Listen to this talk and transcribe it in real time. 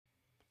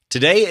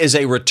Today is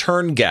a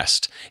return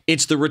guest.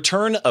 It's the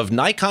return of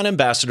Nikon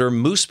ambassador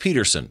Moose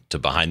Peterson to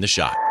Behind the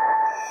Shot.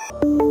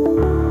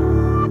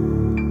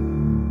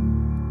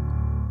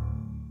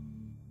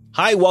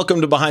 Hi,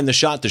 welcome to Behind the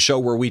Shot, the show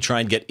where we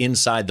try and get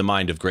inside the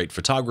mind of great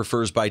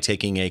photographers by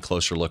taking a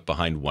closer look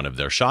behind one of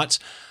their shots.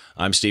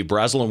 I'm Steve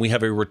Brazill, and we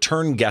have a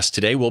return guest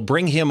today. We'll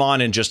bring him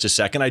on in just a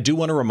second. I do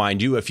want to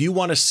remind you, if you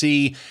want to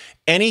see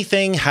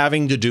anything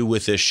having to do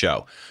with this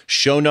show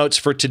notes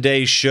for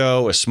today's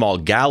show, a small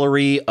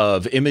gallery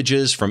of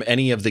images from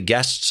any of the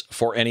guests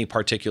for any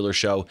particular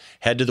show,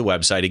 head to the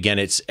website. Again,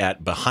 it's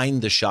at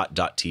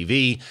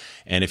behindtheshot.tv.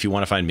 And if you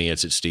want to find me,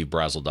 it's at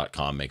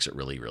stevebrazill.com. Makes it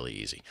really, really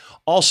easy.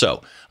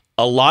 Also,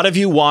 a lot of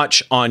you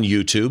watch on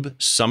YouTube.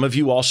 Some of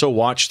you also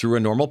watch through a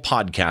normal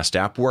podcast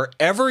app.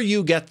 Wherever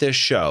you get this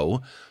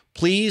show,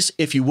 please,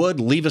 if you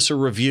would, leave us a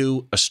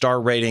review, a star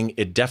rating.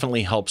 It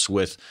definitely helps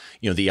with,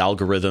 the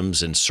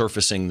algorithms and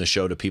surfacing the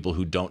show to people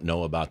who don't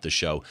know about the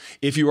show.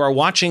 If you are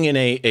watching in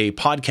a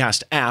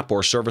podcast app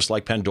or service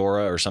like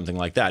Pandora or something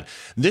like that,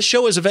 this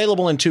show is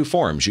available in two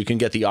forms. You can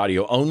get the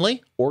audio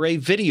only or a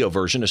video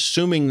version,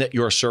 assuming that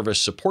your service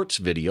supports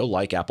video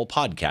like Apple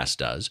Podcasts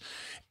does.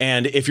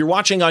 And if you're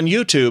watching on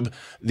YouTube,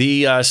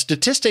 the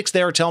statistics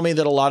there tell me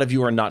that a lot of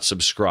you are not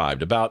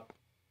subscribed. About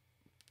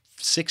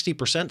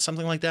 60%,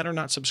 something like that, are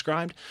not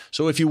subscribed.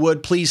 So if you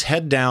would, please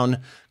head down,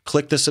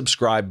 click the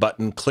subscribe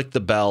button, click the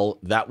bell.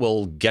 That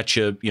will get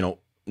you,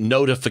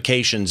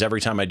 notifications every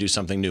time I do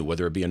something new,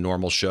 whether it be a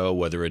normal show,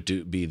 whether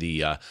it be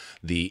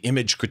the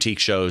image critique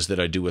shows that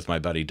I do with my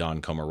buddy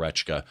Don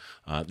Komarechka.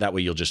 That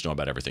way you'll just know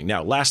about everything.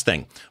 Now, last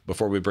thing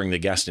before we bring the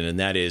guest in, and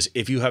that is,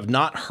 if you have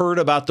not heard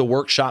about the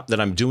workshop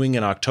that I'm doing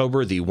in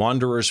October, the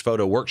Wanderers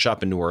Photo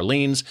Workshop in New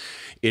Orleans,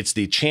 it's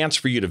the chance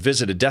for you to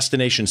visit a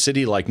destination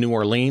city like New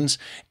Orleans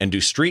and do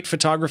street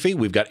photography.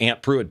 We've got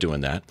Ant Pruitt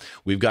doing that.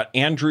 We've got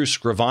Andrew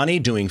Scrivani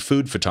doing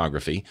food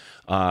photography.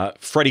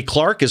 Freddie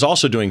Clark is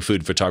also doing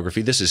food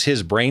photography. This is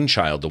his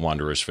brainchild, the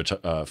Wanderers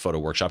Photo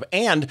Workshop.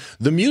 And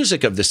the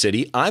music of the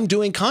city, I'm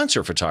doing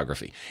concert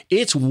photography.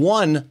 It's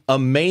one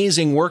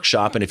amazing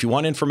workshop. And if you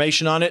want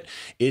information on it,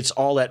 it's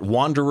all at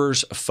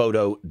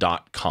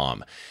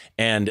wanderersphoto.com.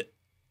 And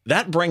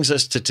that brings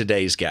us to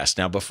today's guest.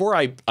 Now, before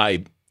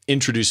I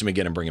introduce him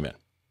again and bring him in,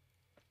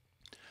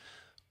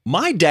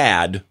 my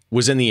dad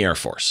was in the Air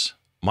Force.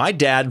 My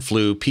dad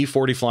flew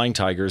P-40 Flying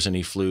Tigers and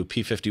he flew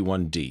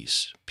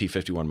P-51Ds,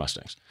 P-51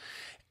 Mustangs.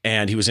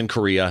 And he was in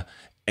Korea.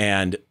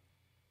 And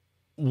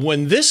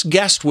when this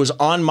guest was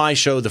on my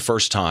show the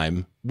first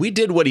time, we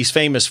did what he's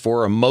famous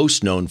for, or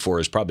most known for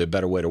is probably a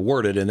better way to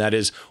word it, and that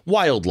is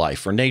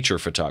wildlife or nature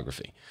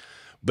photography.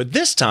 But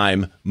this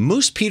time,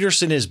 Moose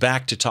Peterson is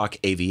back to talk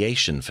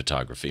aviation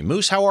photography.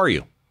 Moose, how are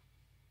you?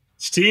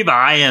 Steve,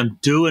 I am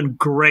doing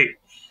great.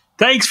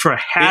 Thanks for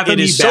having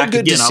me back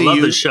again. I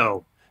love the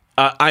show.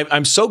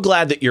 I'm so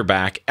glad that you're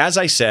back. As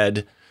I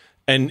said,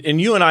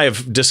 and you and I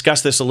have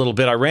discussed this a little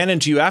bit. I ran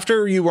into you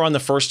after you were on the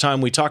first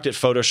time. We talked at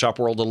Photoshop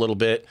World a little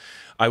bit.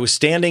 I was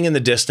standing in the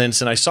distance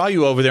and I saw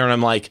you over there and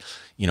I'm like,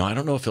 I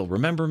don't know if he'll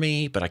remember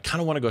me, but I kind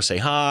of want to go say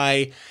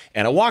hi.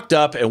 And I walked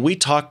up and we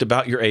talked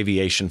about your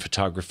aviation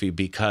photography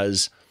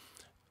because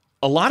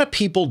a lot of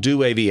people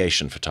do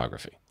aviation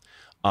photography.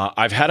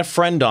 I've had a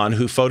friend on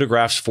who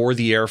photographs for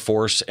the Air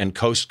Force and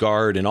Coast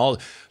Guard and all,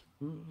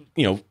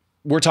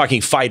 we're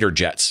talking fighter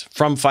jets,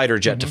 from fighter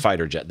jet to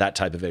fighter jet, that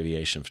type of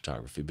aviation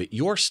photography. But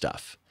your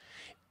stuff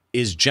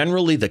is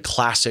generally the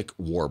classic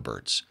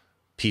warbirds,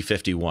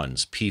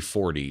 P-51s,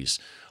 P-40s,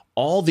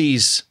 all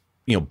these,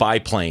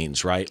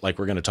 biplanes, right? Like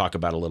we're going to talk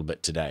about a little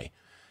bit today.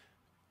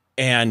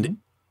 And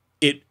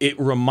it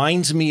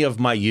reminds me of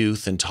my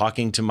youth and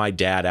talking to my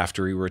dad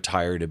after he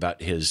retired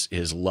about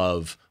his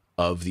love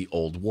of the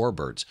old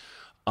warbirds.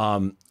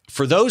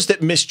 For those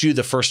that missed you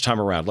the first time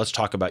around, let's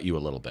talk about you a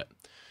little bit.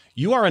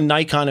 You are a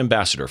Nikon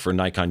ambassador for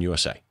Nikon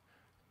USA.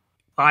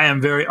 I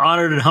am very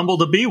honored and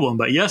humbled to be one,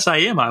 but yes, I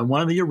am. I'm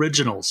one of the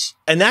originals.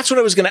 And that's what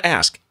I was going to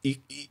ask.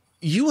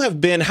 You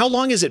have been, how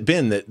long has it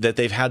been that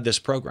they've had this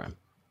program?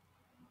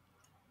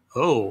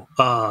 So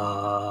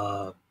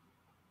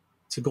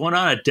going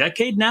on a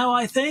decade now,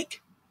 I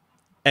think.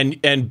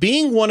 And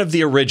being one of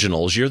the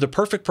originals, you're the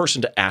perfect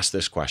person to ask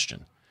this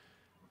question.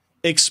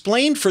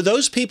 Explain for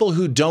those people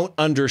who don't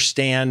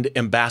understand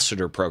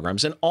ambassador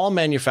programs, and all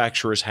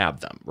manufacturers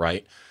have them,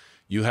 right?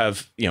 You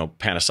have,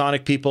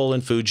 Panasonic people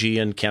and Fuji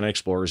and Canon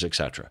Explorers,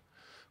 etc.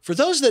 For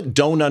those that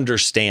don't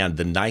understand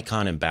the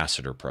Nikon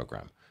ambassador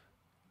program,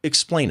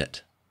 explain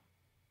it.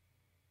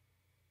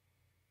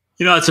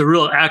 It's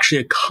actually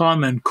a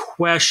common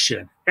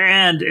question.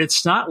 And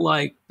it's not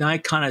like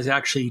Nikon has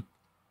actually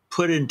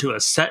put into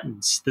a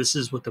sentence, this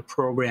is what the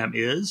program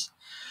is.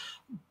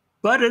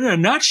 But in a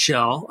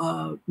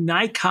nutshell,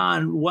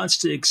 Nikon wants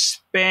to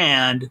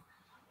expand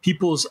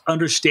people's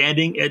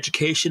understanding,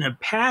 education, and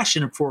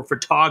passion for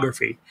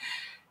photography.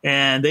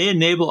 And they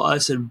enable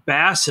us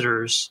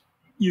ambassadors,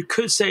 you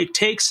could say,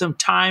 take some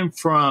time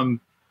from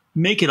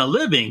making a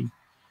living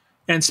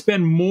and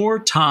spend more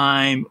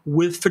time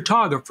with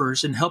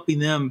photographers and helping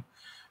them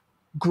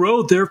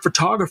grow their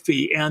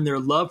photography and their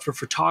love for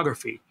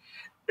photography.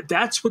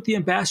 that's what the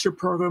ambassador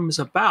program is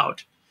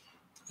about.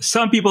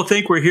 Some people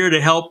think we're here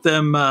to help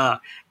them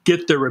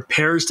get their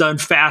repairs done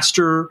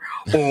faster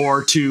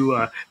or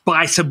to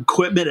buy some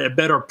equipment at a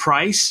better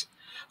price.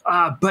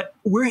 But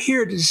we're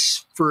here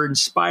for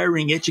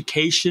inspiring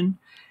education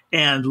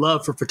and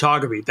love for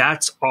photography.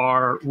 That's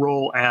our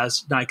role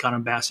as Nikon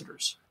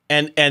ambassadors.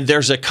 And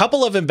there's a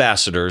couple of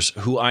ambassadors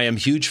who I am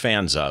huge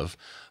fans of.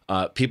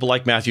 People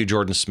like Matthew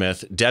Jordan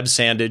Smith, Deb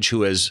Sandage,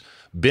 who has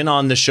been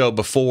on the show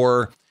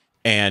before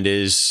and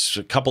is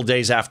a couple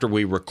days after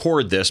we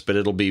record this, but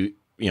it'll be,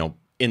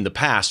 in the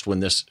past when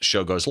this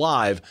show goes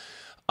live,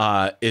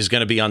 is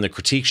going to be on the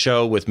critique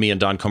show with me and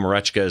Don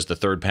Komarechka as the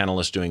third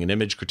panelist doing an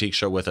image critique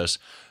show with us.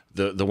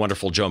 The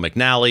wonderful Joe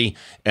McNally,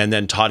 and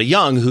then Todd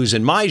Young, who's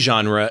in my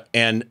genre.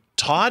 And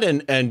Todd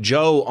and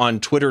Joe on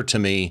Twitter to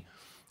me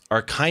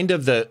are kind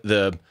of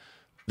the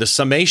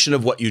summation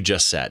of what you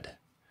just said.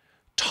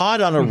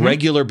 Todd on a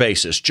regular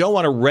basis, Joe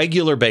on a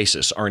regular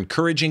basis are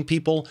encouraging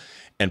people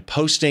and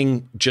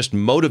posting just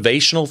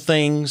motivational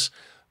things.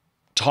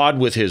 Todd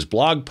with his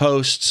blog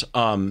posts.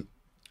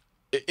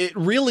 It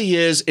really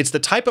is. It's the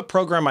type of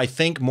program I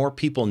think more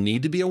people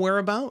need to be aware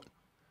about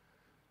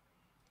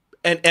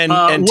and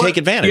take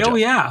advantage of. Oh,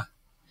 yeah.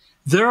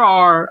 There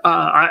are,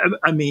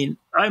 I mean,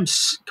 I'm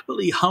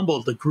completely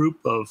humbled the group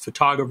of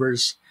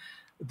photographers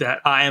that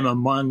I am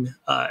among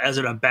as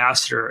an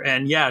ambassador.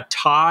 And yeah,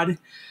 Todd,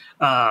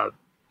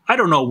 I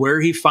don't know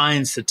where he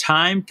finds the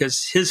time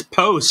because his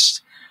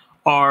posts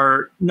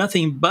are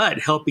nothing but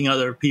helping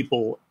other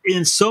people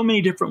in so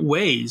many different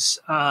ways,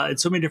 in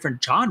so many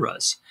different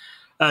genres.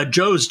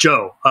 Joe's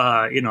Joe,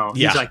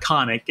 he's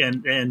iconic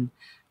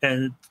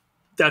and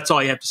that's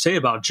all you have to say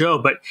about Joe.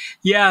 But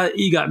yeah,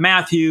 you got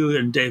Matthew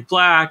and Dave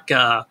Black,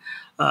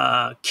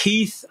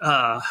 Keith,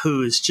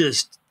 who is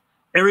just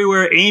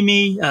everywhere.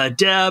 Amy,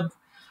 Deb,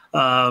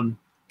 all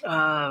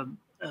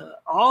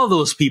of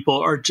those people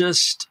are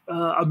just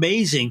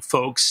amazing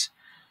folks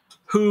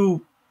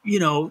who,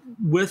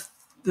 with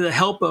the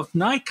help of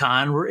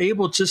Nikon, we're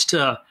able just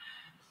to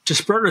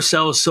spread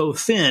ourselves so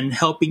thin,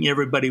 helping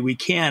everybody we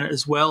can,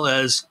 as well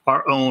as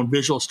our own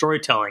visual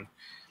storytelling.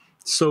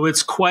 So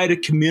it's quite a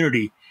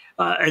community,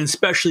 and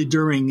especially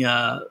during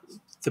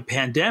the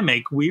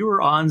pandemic, we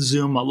were on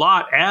Zoom a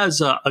lot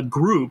as a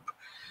group,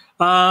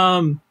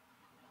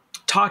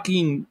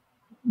 talking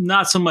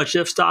not so much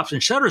f-stops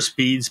and shutter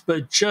speeds,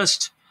 but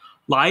just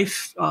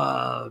life,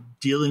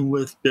 dealing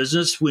with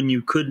business when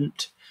you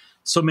couldn't.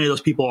 So many of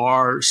those people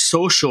are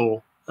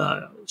social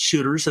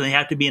shooters, and they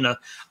have to be in a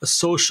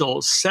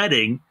social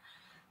setting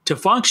to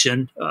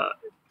function.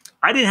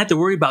 I didn't have to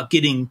worry about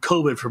getting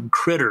COVID from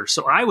critters,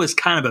 so I was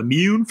kind of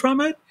immune from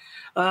it.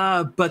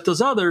 But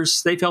those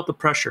others, they felt the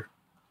pressure.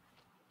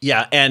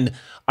 Yeah, and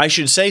I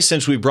should say,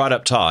 since we brought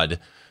up Todd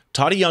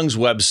Young's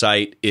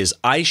website is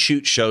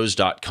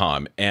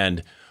ishootshows.com.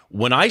 And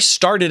when I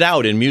started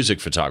out in music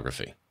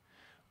photography,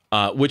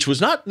 which was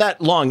not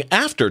that long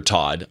after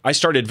Todd, I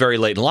started very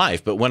late in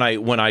life. But when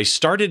I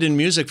started in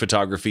music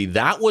photography,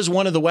 that was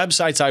one of the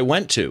websites I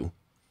went to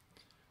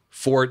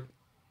for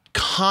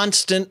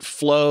constant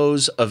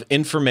flows of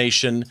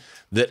information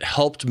that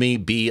helped me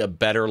be a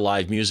better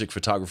live music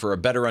photographer, a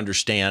better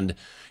understand,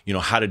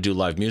 how to do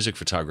live music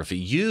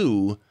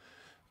photography.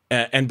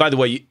 And by the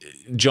way,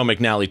 Joe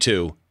McNally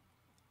too.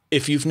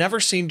 If you've never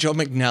seen Joe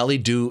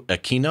McNally do a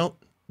keynote,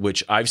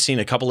 which I've seen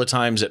a couple of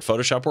times at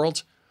Photoshop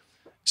Worlds,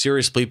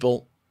 serious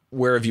people,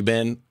 where have you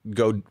been?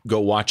 Go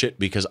watch it,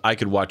 because I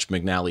could watch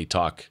McNally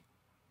talk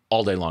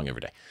all day long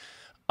every day.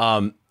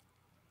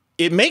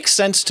 It makes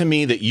sense to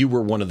me that you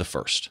were one of the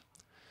first,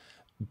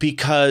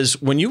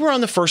 because when you were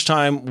on the first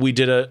time, we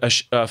did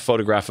a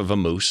photograph of a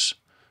moose.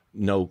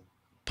 No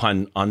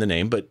pun on the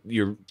name, but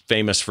you're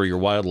famous for your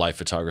wildlife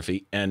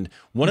photography. And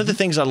one of the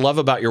things I love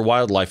about your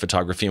wildlife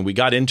photography, and we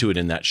got into it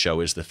in that show,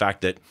 is the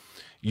fact that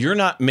you're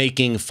not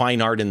making fine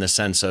art in the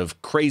sense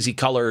of crazy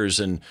colors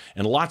and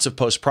lots of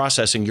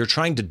post-processing. You're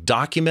trying to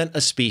document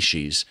a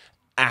species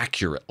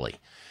accurately.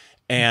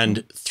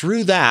 And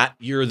through that,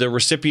 you're the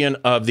recipient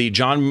of the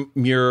John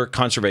Muir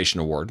Conservation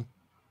Award.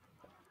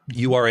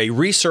 You are a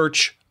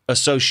research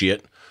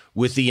associate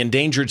with the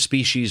Endangered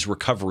Species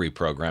Recovery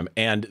Program.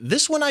 And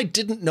this one I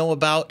didn't know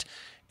about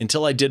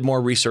until I did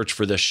more research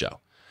for this show.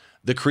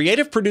 The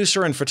creative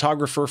producer and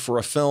photographer for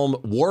a film,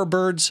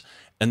 Warbirds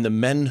and the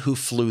Men Who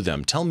Flew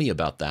Them. Tell me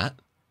about that.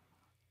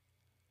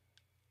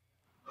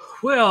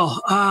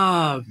 Well,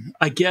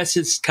 I guess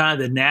it's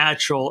kind of the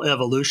natural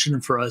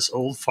evolution for us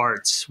old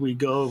farts. We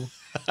go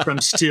from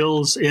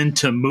stills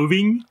into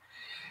moving.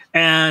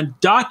 And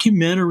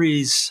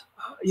documentaries,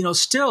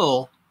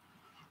 still,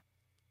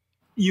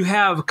 you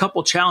have a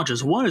couple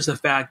challenges. One is the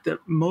fact that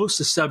most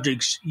of the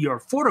subjects you're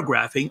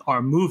photographing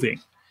are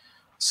moving.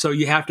 So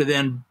you have to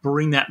then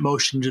bring that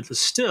motion to the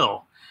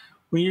still.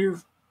 When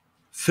you're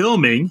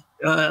filming,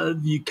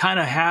 you kind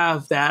of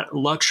have that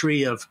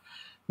luxury of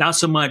not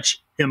so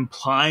much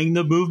implying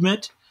the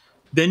movement.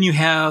 Then you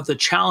have the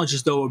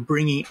challenges, though, of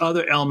bringing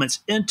other elements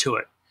into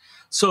it.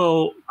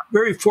 So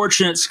very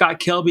fortunate, Scott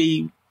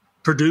Kelby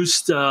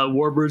produced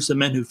Warbirds, the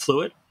Men Who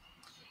Flew It.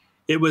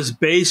 It was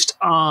based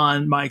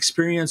on my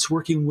experience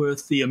working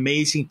with the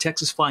amazing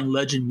Texas Flying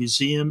Legend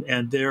Museum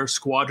and their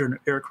squadron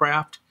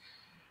aircraft,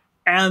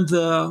 and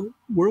the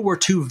World War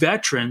II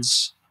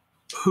veterans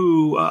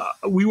who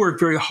we worked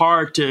very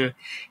hard to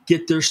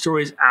get their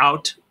stories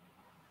out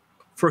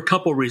for a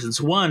couple of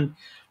reasons. One,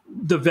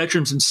 the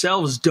veterans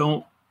themselves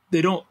don't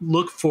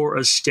look for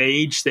a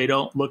stage. They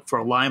don't look for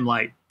a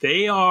limelight.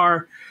 They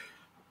are,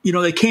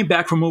 they came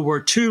back from World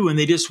War II and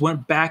they just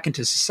went back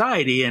into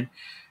society.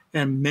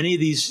 And many of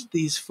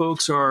these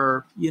folks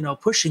are,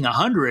 pushing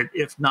 100,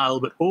 if not a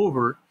little bit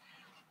over.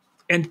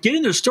 And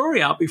getting their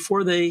story out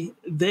before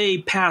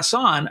they pass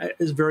on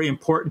is very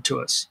important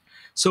to us.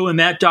 So in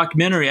that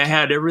documentary, I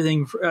had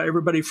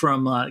everybody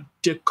from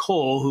Dick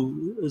Cole,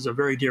 who is a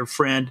very dear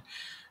friend,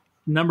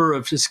 number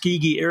of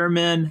Tuskegee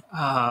Airmen,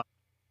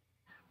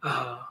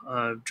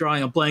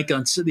 drawing a blank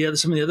on some of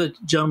the other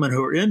gentlemen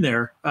who were in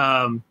there,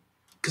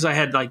 because I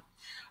had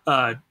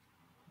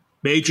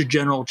Major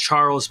General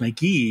Charles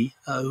McGee,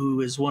 who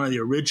is one of the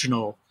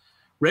original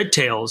Red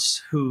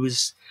Tails, who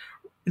is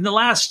in the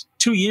last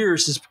 2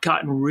 years has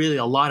gotten really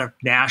a lot of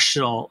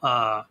national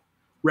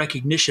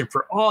recognition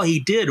for all he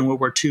did in World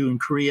War II in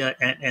Korea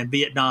and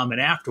Vietnam and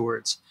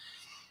afterwards.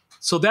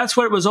 So that's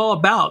what it was all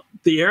about,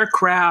 the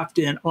aircraft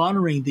and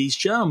honoring these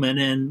gentlemen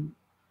and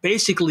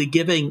basically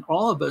giving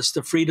all of us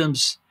the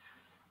freedoms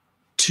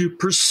to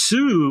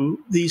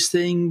pursue these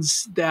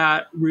things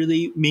that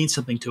really mean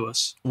something to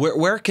us.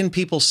 Where can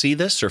people see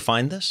this or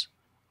find this?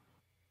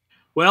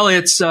 Well,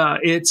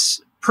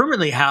 it's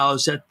permanently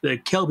housed at the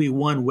Kelby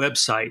One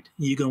website.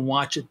 You can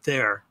watch it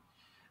there.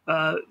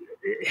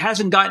 It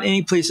hasn't gotten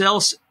anyplace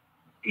else.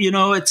 It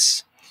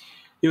was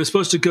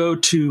supposed to go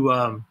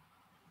to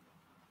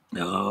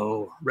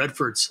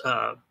Redford's.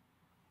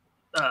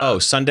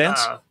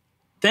 Sundance?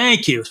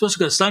 Thank you. It was supposed to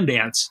go to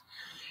Sundance.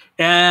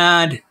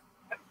 And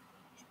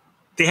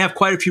they have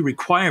quite a few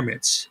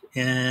requirements.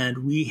 And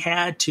we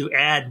had to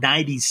add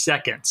 90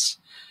 seconds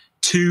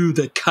to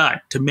the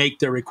cut to make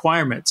their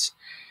requirements.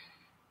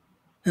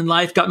 And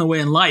life got in the way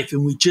in life,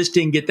 and we just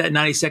didn't get that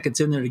 90 seconds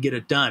in there to get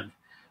it done.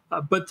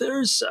 But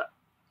there's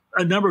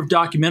a number of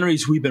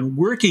documentaries we've been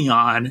working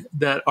on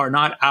that are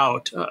not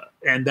out,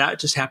 and that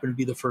just happened to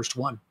be the first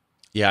one.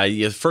 Yeah,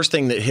 the first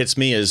thing that hits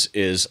me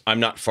is I'm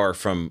not far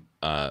from,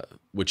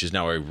 which is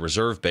now a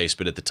reserve base,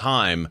 but at the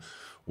time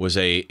was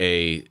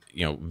a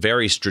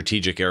very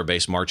strategic air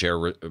base, March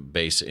Air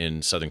Base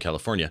in Southern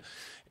California,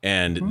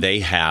 and they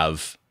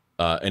have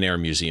an air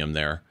museum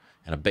there.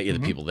 And I bet you the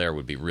people there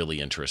would be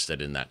really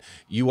interested in that.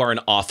 You are an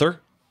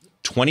author,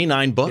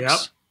 29 books. Yep.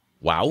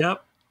 Wow.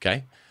 Yep.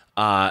 Okay.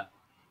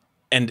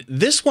 And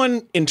this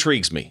one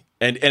intrigues me.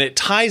 And it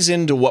ties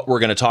into what we're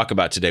going to talk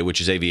about today, which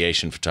is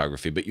aviation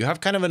photography. But you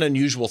have kind of an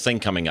unusual thing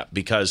coming up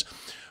because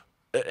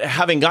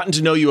having gotten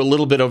to know you a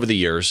little bit over the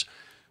years,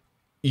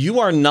 you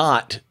are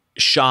not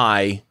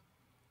shy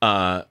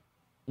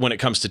when it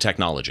comes to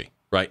technology,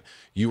 right?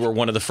 You were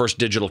one of the first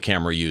digital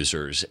camera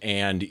users,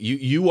 and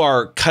you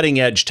are cutting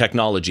edge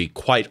technology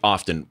quite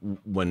often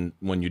when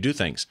you do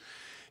things.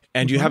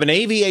 And you have an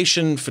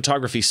aviation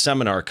photography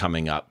seminar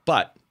coming up,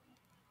 but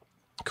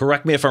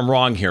correct me if I'm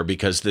wrong here,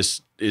 because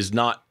this is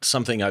not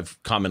something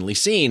I've commonly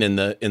seen in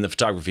the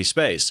photography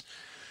space.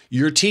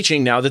 You're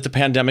teaching, now that the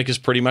pandemic is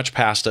pretty much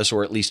past us,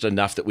 or at least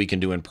enough that we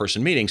can do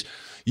in-person meetings,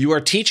 you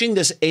are teaching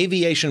this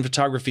aviation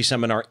photography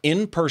seminar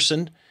in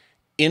person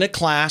in a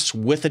class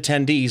with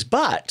attendees,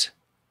 but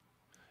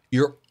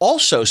you're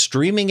also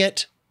streaming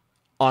it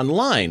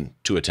online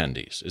to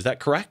attendees. Is that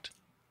correct?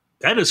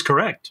 That is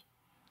correct.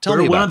 Tell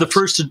me about We're one of the this.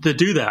 first to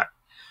do that.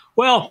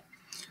 Well,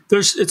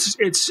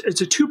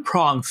 it's a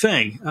two-pronged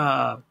thing.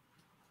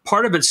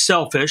 Part of it's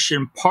selfish,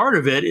 and part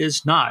of it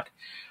is not.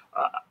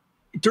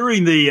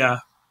 During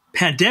the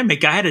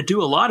pandemic, I had to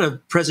do a lot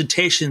of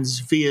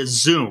presentations via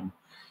Zoom,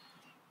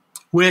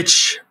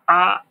 which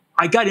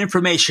I got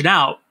information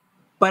out,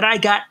 but I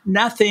got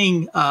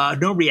nothing,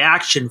 no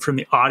reaction from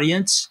the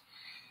audience.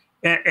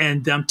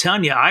 And I'm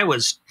telling you, I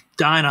was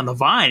dying on the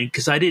vine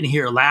because I didn't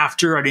hear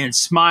laughter. I didn't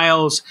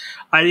smiles.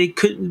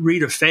 Couldn't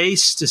read a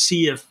face to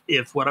see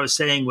if what I was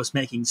saying was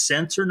making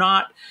sense or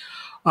not.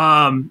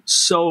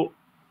 So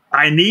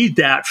I need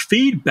that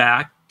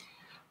feedback.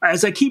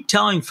 As I keep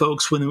telling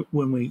folks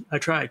when I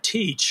try to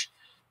teach,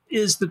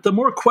 is that the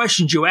more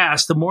questions you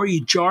ask, the more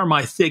you jar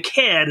my thick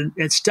head,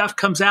 and stuff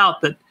comes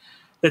out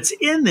that's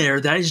in there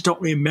that I just don't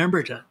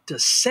remember to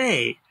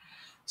say.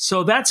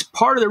 So that's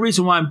part of the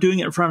reason why I'm doing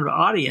it in front of an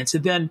audience.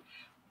 And then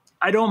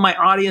I don't want my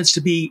audience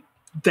to be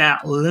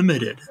that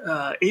limited.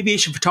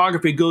 Aviation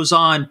photography goes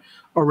on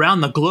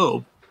around the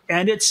globe,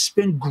 and it's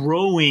been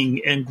growing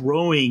and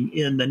growing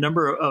in the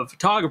number of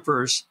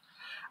photographers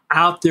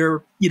out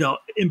there,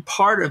 in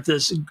part of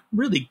this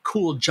really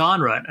cool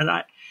genre. And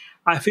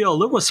I feel a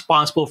little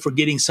responsible for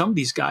getting some of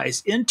these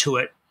guys into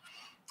it,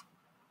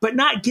 but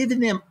not giving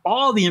them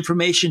all the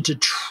information to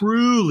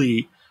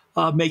truly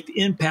make the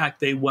impact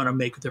they want to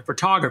make with their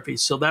photography.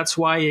 So that's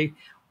why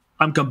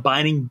I'm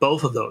combining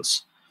both of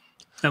those.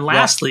 And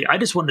lastly, I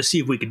just wanted to see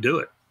if we could do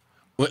it.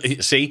 Well,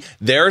 see,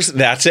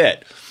 that's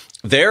it.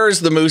 There's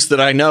the moose that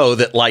I know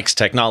that likes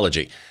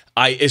technology.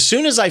 As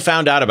soon as I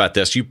found out about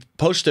this, you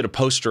posted a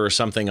poster or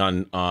something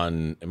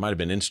on it might have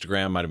been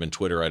Instagram, might have been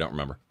Twitter, I don't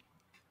remember.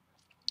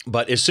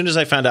 But as soon as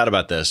I found out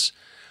about this,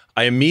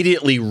 I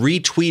immediately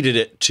retweeted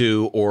it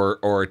to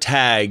or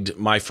tagged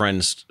my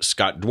friend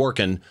Scott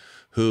Dworkin,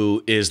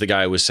 who is the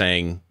guy who was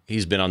saying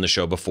he's been on the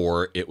show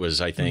before. It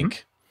was, I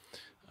think,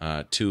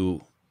 I'm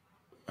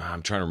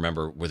trying to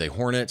remember. Were they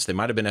Hornets? They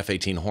might have been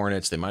F-18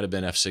 Hornets. They might have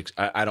been F-6.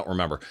 I don't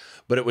remember.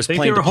 But it was I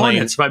think they were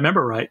Hornets, if I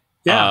remember right.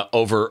 Yeah.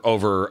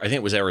 Over, I think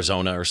it was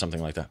Arizona or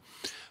something like that.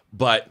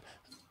 But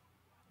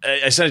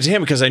I sent it to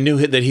him because I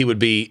knew that he would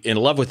be in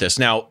love with this.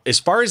 Now, as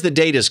far as the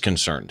date is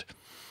concerned,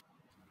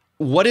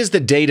 what is the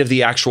date of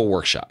the actual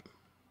workshop?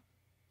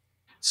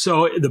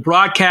 So the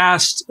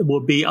broadcast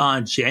will be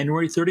on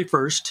January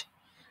 31st,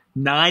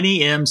 9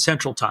 a.m.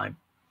 Central Time.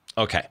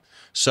 Okay.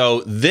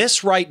 So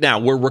this right now,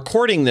 we're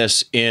recording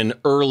this in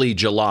early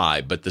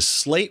July, but the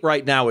slate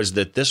right now is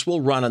that this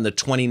will run on the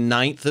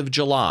 29th of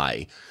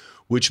July,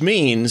 which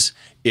means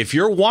if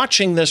you're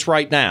watching this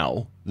right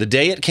now, the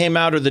day it came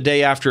out or the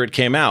day after it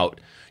came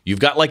out, you've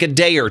got like a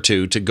day or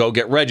two to go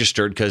get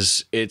registered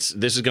because this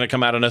is going to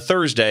come out on a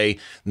Thursday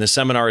and the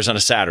seminar is on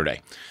a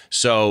Saturday.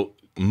 So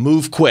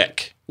move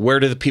quick. Where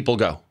do the people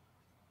go?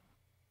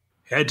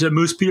 Head to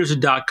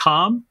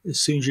moosepeterson.com. As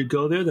soon as you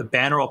go there, the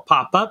banner will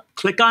pop up.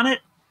 Click on it,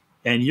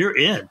 and you're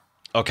in.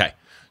 Okay.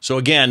 So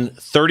again,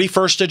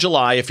 31st of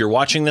July. If you're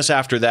watching this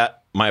after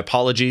that, my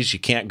apologies, you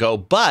can't go.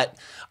 But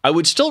I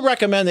would still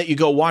recommend that you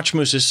go watch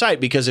Moose's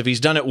site because if he's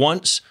done it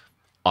once,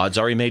 odds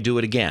are he may do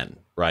it again,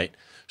 right?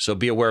 So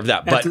be aware of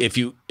that. But if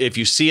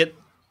you see it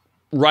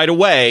right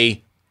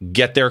away,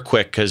 get there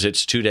quick because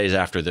it's 2 days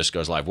after this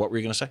goes live. What were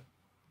you going to say?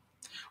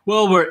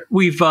 Well,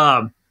 we've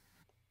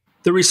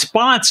the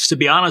response, to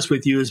be honest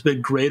with you, has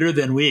been greater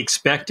than we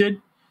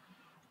expected.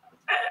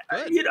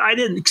 I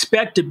didn't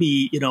expect to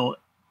be,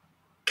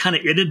 kind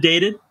of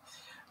inundated.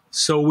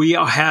 So we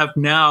have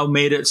now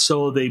made it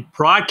so the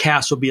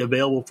broadcast will be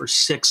available for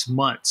 6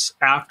 months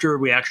after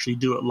we actually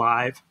do it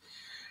live.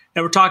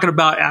 And we're talking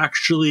about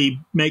actually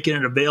making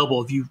it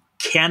available if you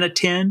can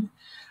attend,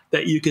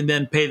 that you can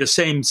then pay the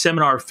same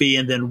seminar fee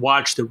and then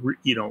watch the,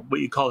 what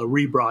you call a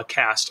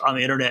rebroadcast on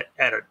the internet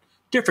at a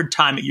different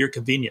time at your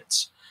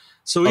convenience.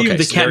 So even if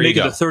they can't make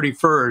it the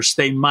 31st,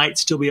 they might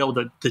still be able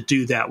to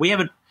do that. We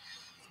haven't,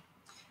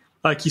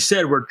 like you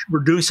said, we're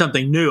doing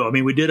something new. I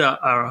mean, we did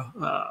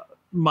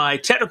my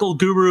technical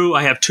guru,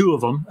 I have two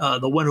of them.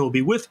 The one who will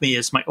be with me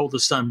is my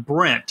oldest son,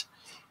 Brent.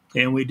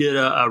 And we did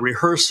a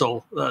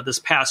rehearsal this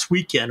past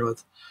weekend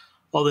with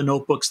all the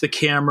notebooks, the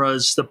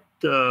cameras,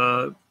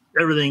 the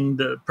everything,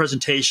 the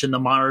presentation, the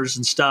monitors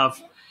and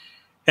stuff.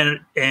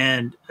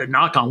 And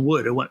knock on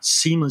wood, it went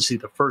seamlessly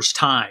the first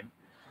time.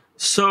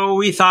 So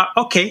we thought,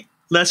 okay,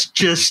 let's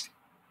just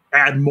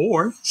add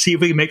more, see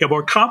if we can make it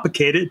more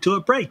complicated until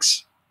it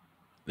breaks.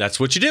 That's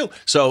what you do.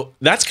 So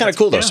that's kind of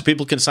cool, though. So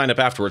people can sign up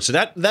afterwards. So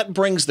that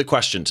brings the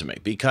question to me,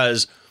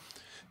 because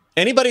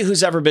anybody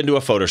who's ever been to a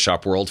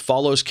Photoshop world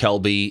follows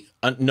Kelby,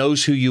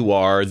 knows who you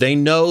are. They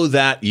know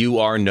that you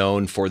are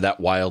known for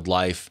that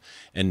wildlife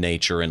and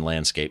nature and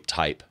landscape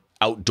type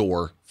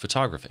outdoor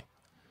photography.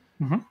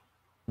 Mm-hmm.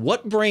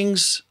 What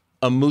brings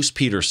a Moose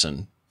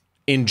Peterson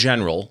in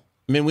general?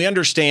 I mean, we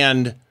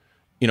understand,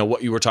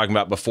 what you were talking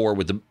about before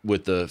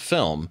with the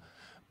film,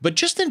 but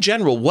just in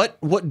general, what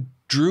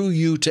drew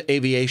you to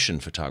aviation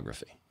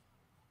photography?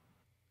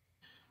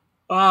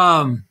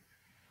 The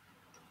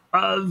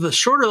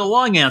short or the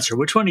long answer,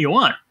 which one do you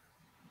want?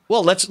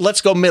 Well,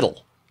 let's go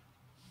middle.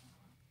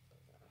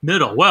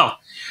 Middle. Well,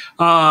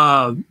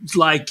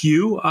 like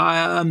you,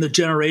 I'm the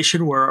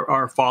generation where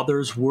our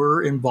fathers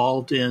were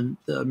involved in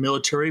the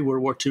military,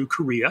 World War II,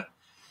 Korea.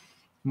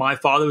 My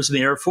father was in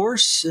the Air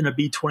Force in a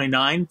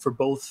B-29 for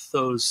both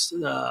those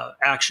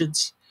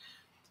actions.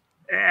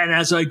 And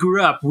as I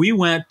grew up, we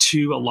went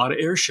to a lot of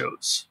air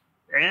shows.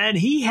 And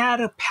he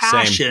had a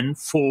passion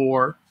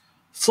for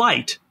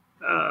flight,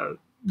 no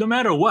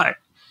matter what.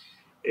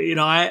 When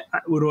I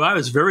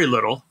was very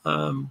little,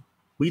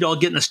 we'd all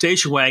get in the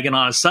station wagon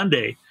on a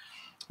Sunday.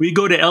 We'd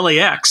go to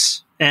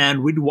LAX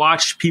and we'd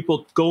watch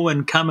people go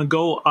and come and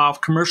go off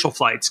commercial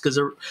flights because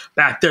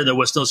back there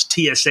was no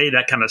TSA,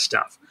 that kind of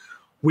stuff.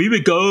 We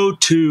would go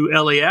to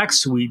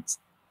LAX.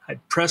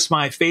 I'd press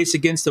my face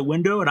against the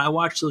window and I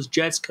watched those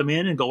jets come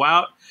in and go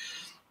out.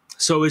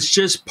 So it's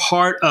just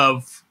part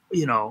of,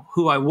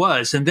 who I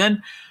was. And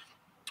then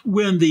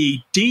when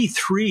the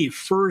D3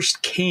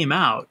 first came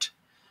out,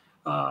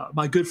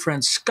 my good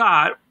friend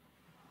Scott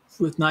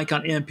with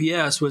Nikon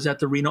NPS was at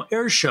the Reno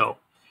Air Show.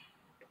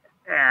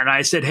 And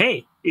I said,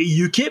 hey,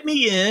 you get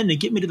me in and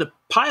get me to the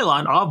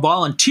pylon, I'll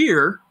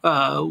volunteer,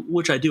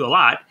 which I do a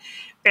lot.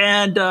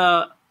 And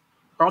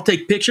I'll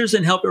take pictures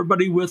and help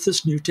everybody with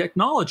this new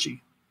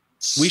technology.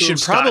 We should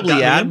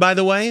probably add, by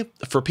the way,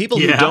 for people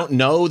who don't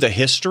know the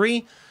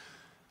history,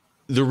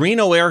 the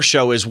Reno Air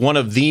Show is one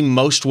of the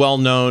most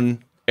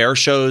well-known air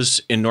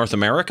shows in North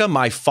America.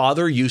 My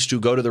father used to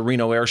go to the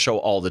Reno Air Show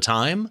all the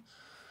time.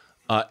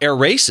 Air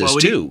races,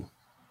 too.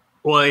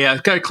 Well, yeah,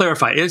 got to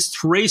clarify.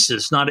 It's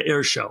races, not an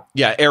air show.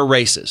 Yeah, air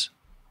races.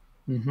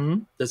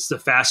 That's the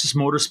fastest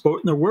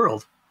motorsport in the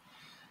world.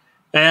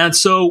 And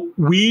so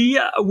we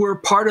were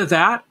part of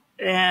that.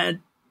 And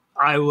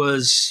I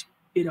was,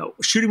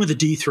 shooting with a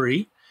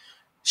D3,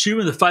 shooting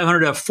with a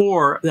 500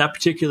 F4, that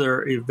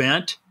particular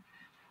event,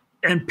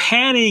 and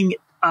panning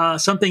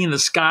something in the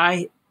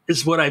sky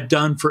is what I've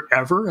done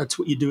forever. That's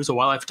what you do as a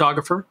wildlife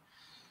photographer.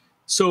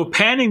 So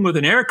panning with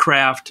an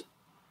aircraft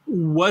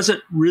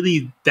wasn't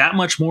really that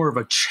much more of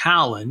a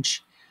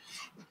challenge.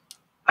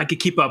 I could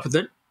keep up with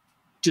it.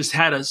 Just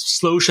had a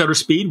slow shutter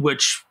speed,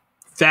 which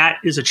that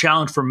is a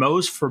challenge for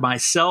most. For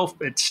myself,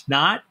 it's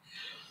not.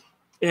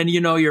 And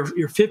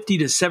you're 50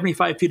 to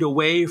 75 feet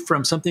away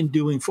from something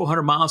doing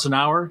 400 miles an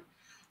hour.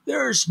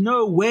 There's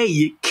no way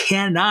you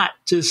cannot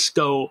just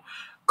go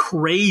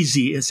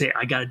crazy and say,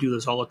 I got to do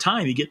this all the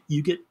time.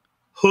 You get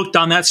hooked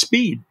on that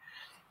speed.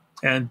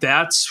 And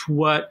that's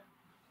what,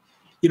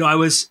 I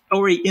was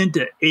already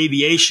into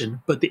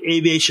aviation, but the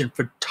aviation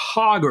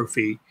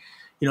photography,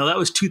 that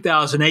was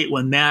 2008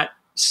 when that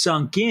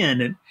sunk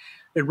in.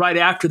 And right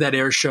after that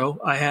air show,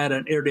 I had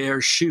an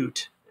air-to-air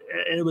shoot.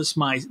 It was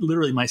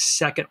literally my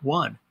second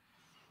one.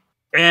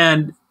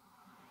 And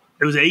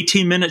it was an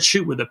 18-minute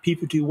shoot with a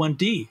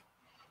P-51D.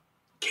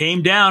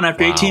 Came down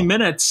after 18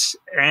 minutes,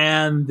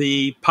 and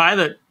the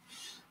pilot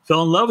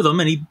fell in love with him,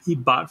 and he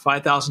bought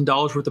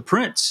 $5,000 worth of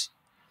prints.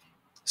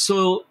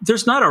 So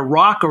there's not a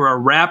rock or a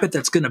rabbit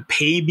that's going to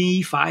pay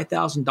me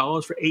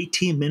 $5,000 for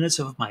 18 minutes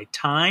of my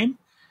time.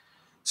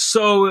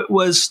 So it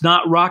was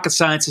not rocket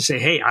science to say,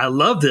 hey, I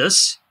love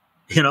this,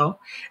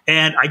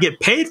 and I get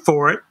paid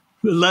for it.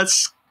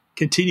 Let's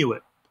continue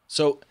it.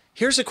 So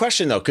here's a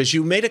question, though, because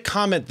you made a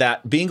comment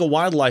that being a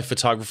wildlife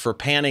photographer,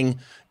 panning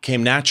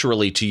came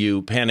naturally to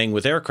you, panning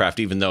with aircraft,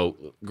 even though,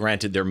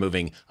 granted, they're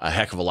moving a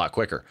heck of a lot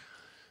quicker.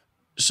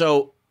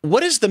 So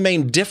what is the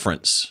main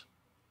difference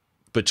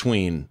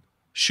between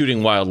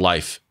shooting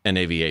wildlife and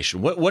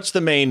aviation? What's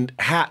the main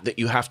hat that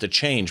you have to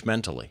change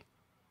mentally?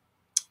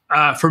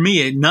 For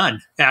me,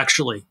 none,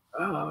 actually.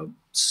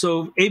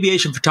 So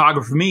aviation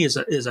photography for me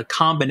is a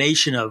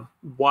combination of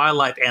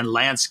wildlife and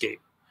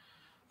landscape,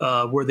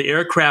 where the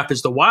aircraft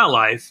is the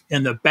wildlife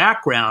and the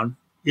background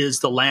is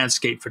the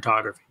landscape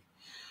photography.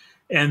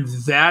 And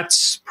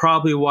that's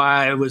probably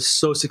why I was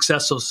so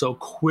successful so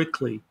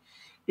quickly,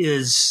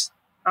 is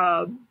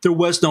there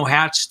was no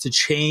hats to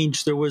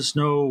change. There was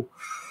no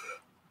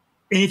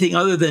anything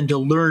other than to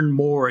learn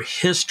more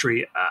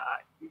history.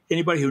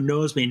 Anybody who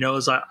knows me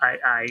knows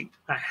I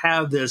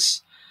have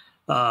this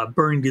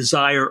burning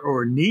desire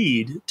or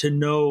need to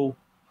know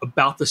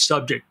about the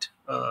subject,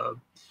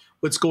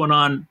 what's going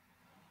on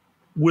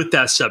with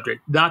that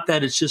subject. Not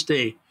that it's just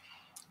a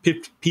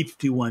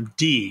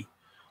P-51D,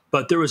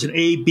 but there was an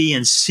A, B,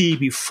 and C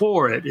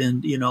before it.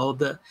 And,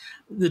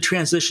 the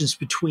transitions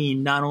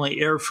between not only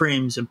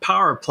airframes and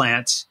power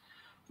plants,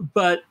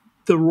 but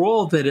the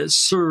role that it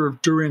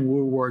served during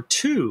World War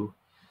II.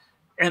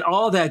 And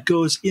all that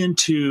goes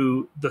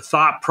into the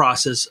thought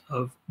process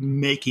of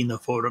making the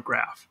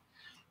photograph.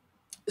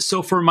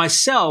 So for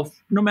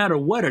myself, no matter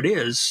what it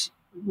is,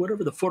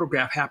 whatever the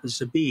photograph happens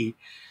to be,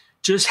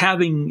 just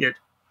having it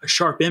a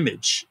sharp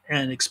image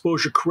and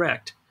exposure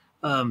correct,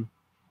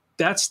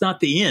 that's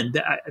not the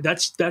end.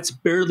 That's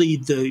barely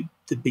the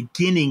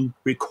beginning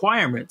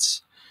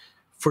requirements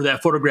for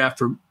that photograph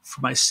for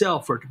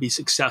myself for it to be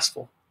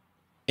successful.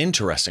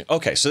 Interesting.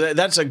 Okay, so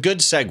that's a good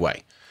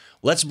segue.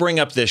 Let's bring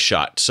up this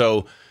shot.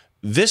 So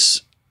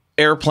this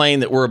airplane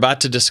that we're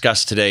about to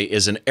discuss today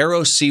is an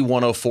Aero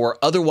C-104,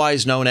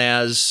 otherwise known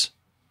as?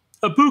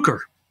 A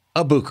Bucher.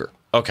 A Bucher.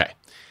 Okay.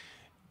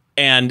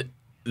 And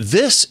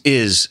this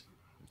is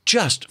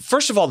just,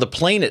 first of all, the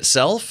plane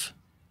itself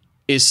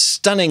is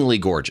stunningly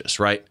gorgeous,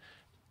 right?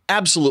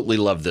 Absolutely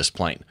love this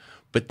plane.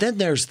 But then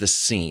there's the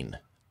scene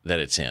that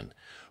it's in.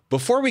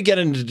 Before we get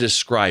into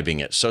describing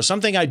it, so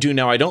something I do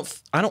now, I don't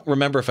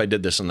remember if I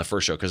did this on the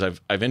first show because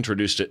I've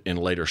introduced it in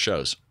later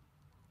shows,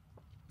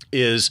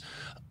 is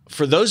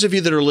for those of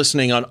you that are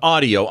listening on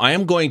audio, I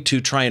am going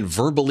to try and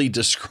verbally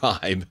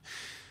describe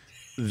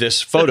this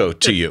photo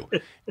to you.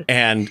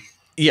 And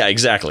yeah,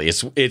 exactly.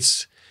 It's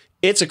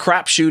a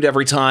crapshoot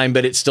every time,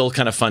 but it's still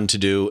kind of fun to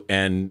do.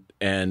 And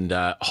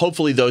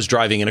hopefully those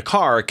driving in a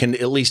car can,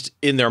 at least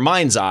in their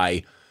mind's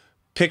eye,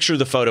 picture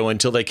the photo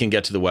until they can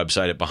get to the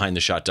website at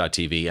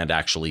behindtheshot.tv and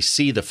actually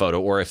see the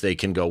photo, or if they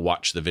can go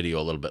watch the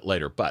video a little bit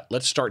later. But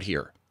let's start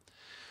here.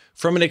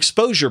 From an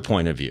exposure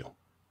point of view,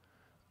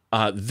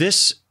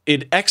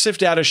 EXIF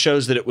data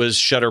shows that it was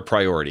shutter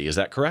priority. Is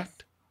that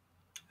correct?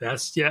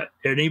 That's, yeah.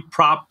 Any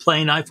prop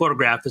plane I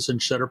photograph is in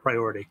shutter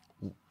priority.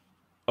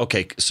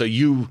 Okay, so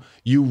you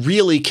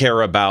really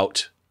care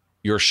about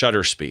your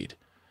shutter speed.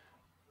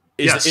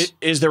 Yes.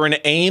 Is there an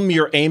aim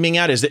you're aiming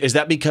at? Is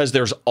that because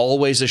there's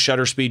always a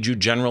shutter speed you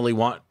generally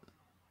want?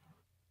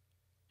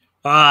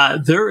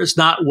 There is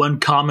not one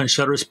common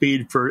shutter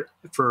speed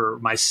for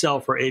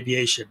myself or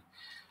aviation.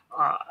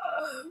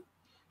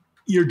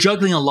 You're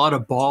juggling a lot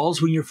of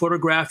balls when you're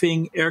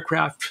photographing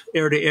aircraft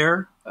air to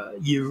air.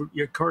 You're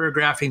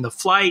choreographing the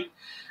flight.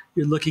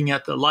 You're looking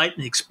at the light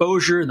and the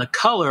exposure and the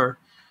color,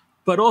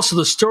 but also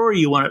the story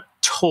you want it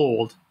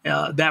told.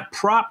 That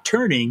prop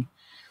turning,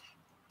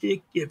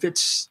 if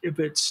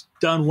it's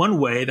done one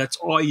way, that's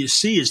all you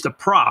see is the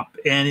prop.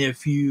 And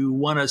if you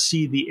want to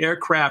see the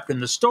aircraft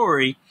and the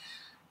story,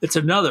 it's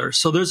another.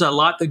 So there's a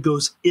lot that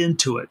goes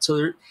into it.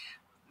 So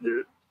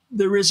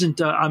there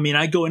isn't,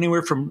 I go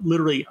anywhere from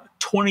literally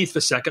 20th of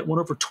a second,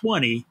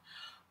 1/20,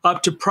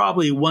 up to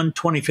probably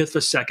 1/25 of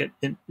a second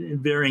in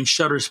varying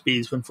shutter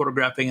speeds when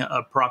photographing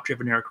a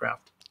prop-driven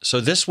aircraft. So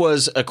this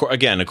was,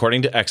 again,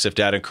 according to EXIF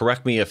data,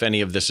 correct me if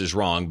any of this is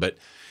wrong, but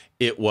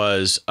it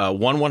was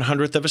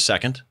 1/100th of a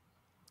second,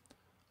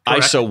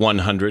 Correct. ISO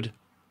 100.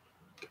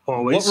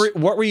 Always.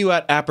 What were you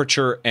at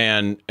aperture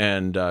and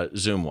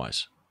zoom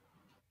wise?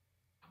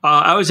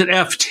 I was at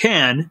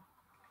f10,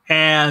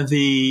 and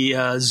the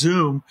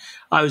zoom,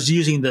 I was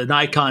using the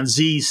Nikon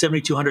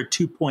Z7200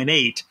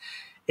 2.8,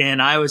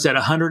 and I was at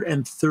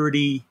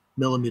 130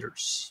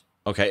 millimeters.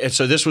 Okay, and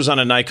so this was on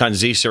a Nikon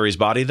Z series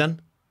body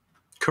then?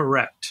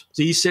 Correct.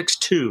 Z6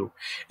 II.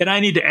 And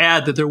I need to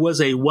add that there was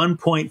a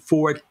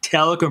 1.4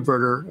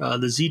 teleconverter,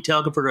 the Z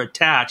teleconverter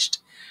attached.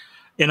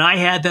 And I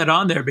had that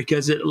on there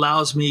because it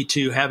allows me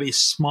to have a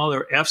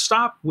smaller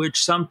f-stop,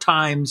 which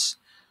sometimes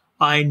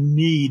I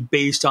need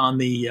based on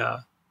the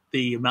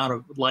amount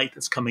of light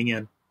that's coming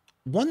in.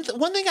 One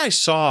thing I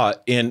saw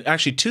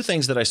actually two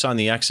things that I saw in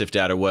the EXIF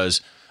data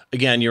was,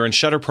 again, you're in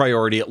shutter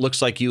priority. It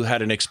looks like you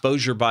had an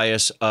exposure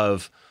bias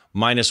of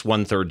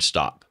 -1/3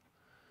 stop.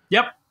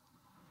 Yep.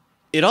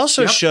 It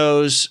also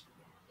shows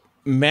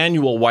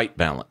manual white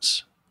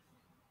balance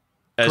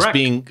as Correct.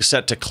 being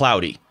set to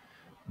cloudy.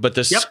 But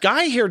the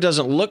sky here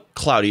doesn't look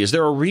cloudy. Is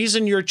there a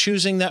reason you're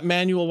choosing that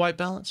manual white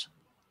balance?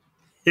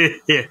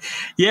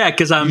 Yeah,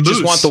 because I'm You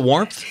just moose. want the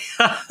warmth?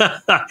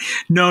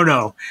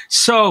 No.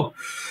 So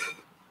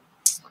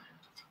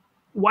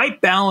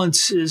white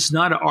balance is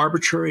not an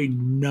arbitrary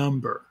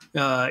number.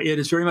 It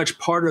is very much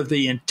part of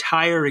the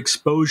entire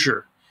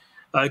exposure.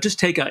 Just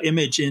take an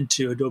image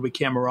into Adobe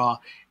Camera Raw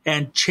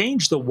and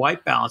change the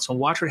white balance and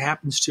watch what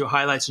happens to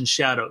highlights and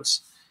shadows.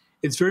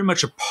 It's very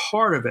much a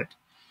part of it.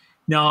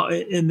 Now,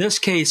 in this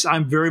case,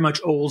 I'm very much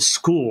old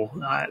school.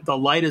 The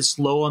light is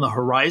low on the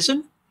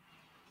horizon.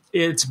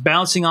 It's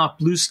bouncing off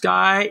blue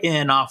sky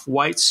and off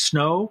white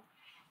snow.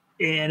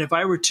 And if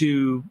I were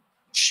to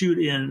shoot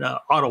in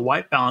auto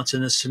white balance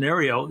in this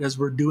scenario, as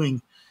we're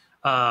doing,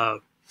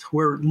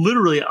 we're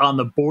literally on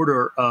the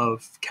border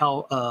of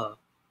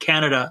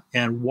Canada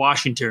and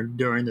Washington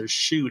during the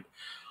shoot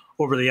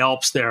over the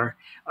Alps there.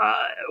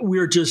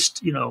 We're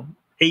just,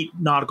 8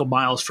 nautical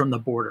miles from the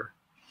border.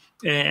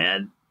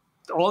 And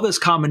all this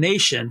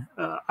combination,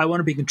 I want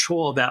to be in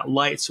control of that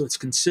light so it's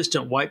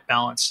consistent white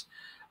balance,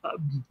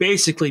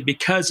 basically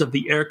because of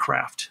the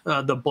aircraft,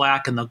 the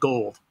black and the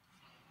gold.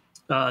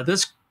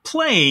 This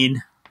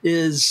plane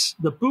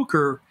the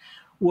Bucher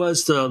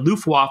was the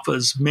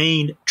Luftwaffe's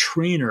main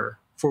trainer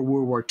for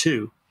World War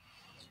II.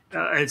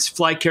 Its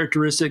flight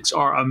characteristics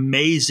are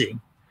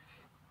amazing.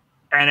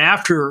 And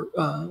after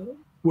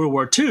World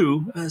War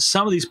II,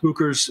 some of these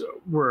Buchers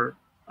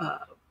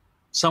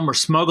some were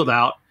smuggled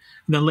out.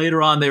 And then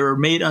later on, they were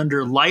made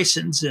under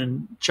license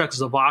in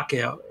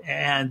Czechoslovakia,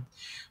 and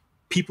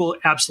people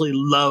absolutely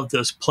loved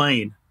this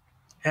plane.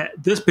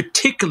 This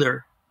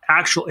particular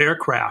actual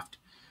aircraft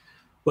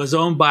was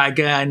owned by a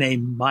guy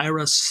named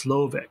Myra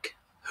Slovik,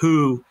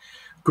 who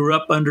grew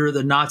up under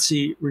the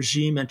Nazi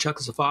regime in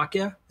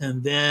Czechoslovakia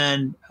and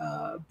then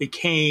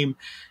became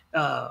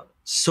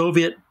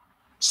Soviet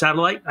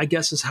satellite, I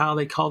guess is how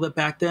they called it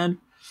back then.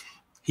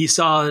 He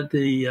saw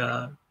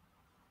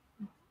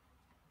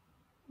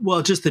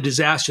just the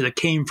disaster that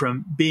came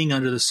from being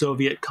under the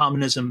Soviet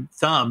communism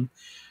thumb.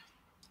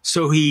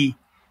 So he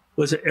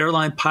was an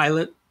airline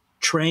pilot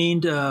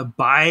trained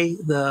by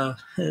the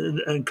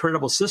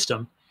incredible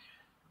system,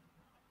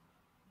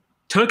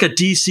 took a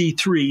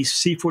DC-3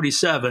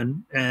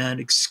 C-47 and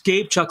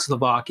escaped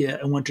Czechoslovakia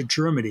and went to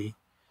Germany.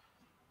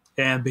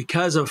 And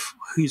because of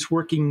he's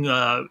working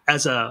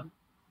as a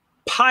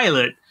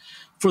pilot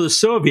for the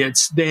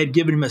Soviets, they had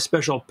given him a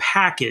special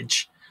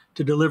package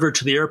to deliver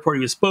to the airport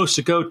he was supposed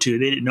to go to.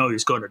 They didn't know he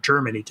was going to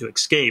Germany to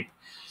escape.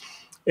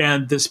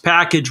 And this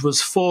package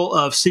was full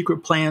of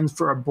secret plans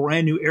for a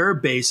brand new air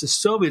base the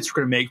Soviets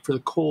were going to make for the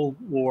Cold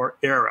War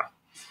era.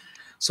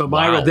 So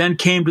Myra then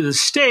came to the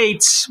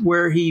States,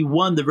 where he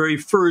won the very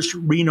first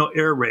Reno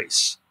air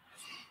race.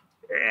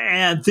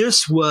 And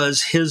this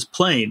was his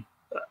plane.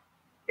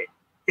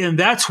 And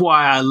that's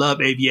why I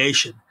love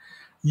aviation.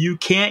 You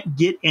can't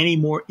get any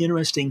more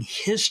interesting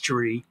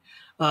history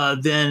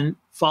than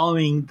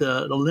following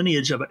the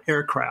lineage of an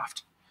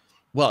aircraft.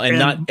 Well,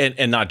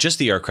 and not just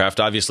the aircraft,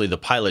 obviously the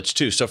pilots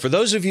too. So for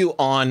those of you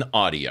on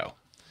audio,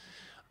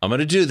 I'm going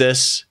to do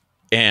this,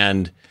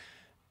 and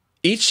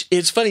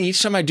it's funny,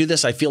 each time I do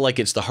this, I feel like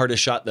it's the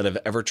hardest shot that I've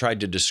ever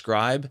tried to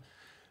describe.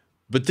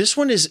 But this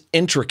one is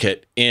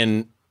intricate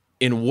in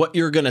what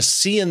you're going to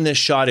see in this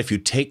shot if you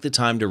take the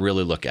time to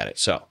really look at it.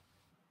 So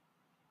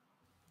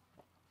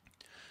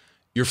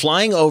you're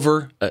flying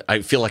over,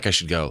 I feel like I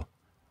should go,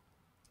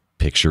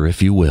 picture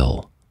if you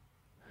will,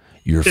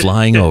 You're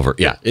flying over.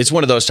 Yeah, it's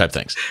one of those type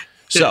things.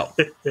 So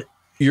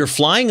you're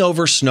flying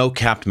over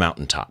snow-capped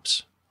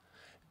mountaintops.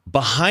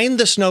 Behind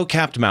the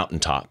snow-capped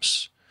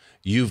mountaintops,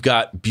 you've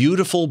got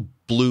beautiful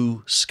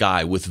blue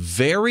sky with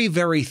very,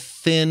 very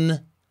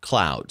thin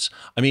clouds.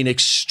 I mean,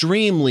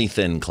 extremely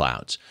thin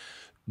clouds.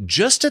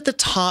 Just at the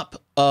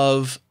top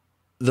of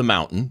the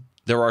mountain,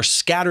 there are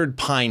scattered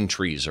pine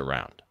trees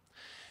around.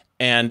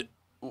 And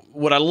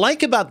what I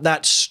like about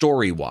that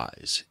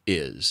story-wise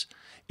is,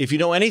 if you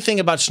know anything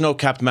about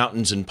snow-capped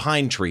mountains and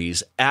pine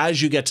trees,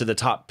 as you get to the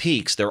top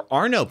peaks, there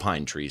are no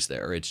pine trees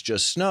there. It's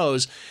just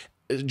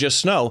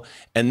snow,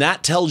 and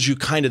that tells you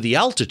kind of the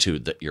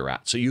altitude that you're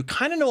at. So you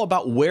kind of know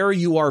about where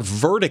you are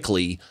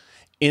vertically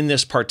in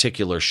this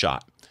particular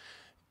shot.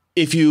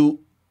 If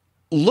you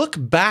look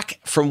back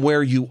from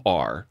where you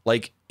are,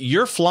 like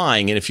you're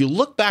flying, and if you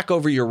look back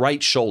over your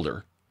right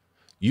shoulder,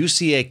 you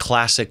see a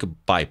classic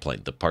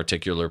biplane, the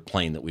particular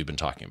plane that we've been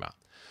talking about.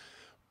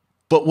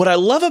 But what I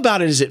love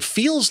about it is it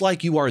feels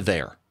like you are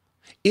there.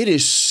 It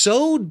is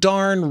so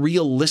darn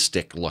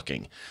realistic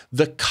looking.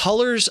 The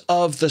colors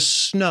of the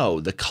snow,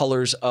 the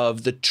colors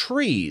of the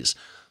trees.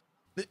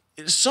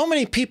 So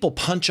many people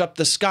punch up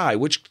the sky,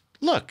 which,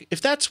 look,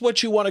 if that's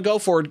what you want to go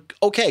for,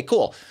 okay,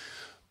 cool.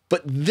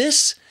 But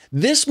this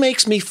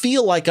makes me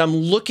feel like I'm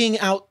looking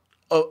out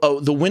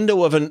the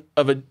window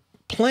of a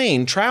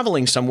plane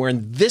traveling somewhere,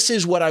 and this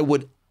is what I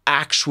would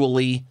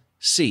actually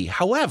see.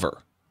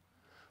 However,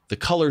 the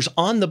colors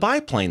on the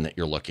biplane that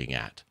you're looking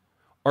at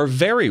are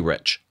very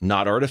rich,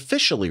 not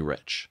artificially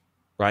rich,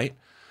 right?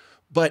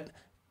 But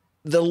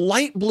the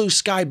light blue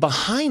sky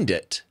behind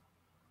it,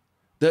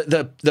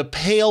 the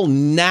pale,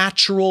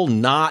 natural,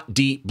 not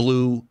deep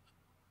blue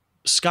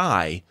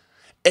sky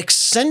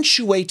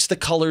accentuates the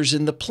colors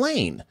in the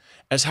plane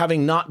as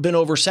having not been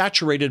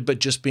oversaturated, but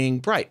just being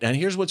bright. And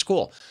here's what's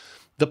cool.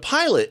 The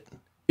pilot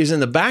is in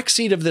the back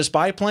seat of this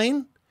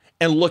biplane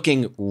and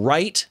looking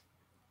right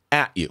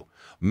at you.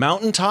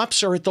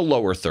 Mountaintops are at the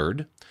lower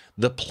third.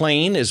 The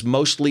plane is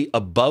mostly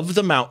above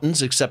the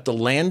mountains, except the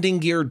landing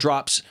gear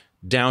drops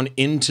down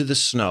into the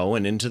snow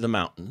and into the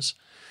mountains.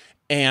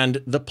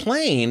 And the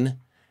plane,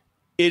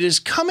 it is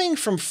coming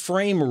from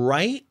frame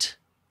right.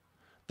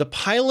 The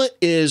pilot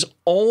is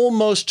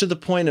almost to the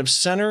point of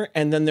center,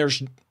 and then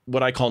there's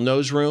what I call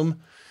nose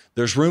room.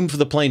 There's room for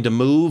the plane to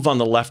move on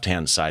the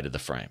left-hand side of the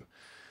frame.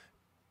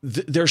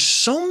 There's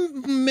so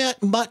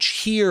much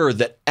here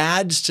that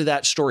adds to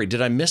that story.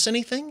 Did I miss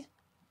anything?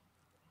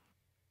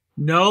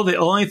 No, the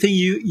only thing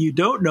you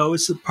don't know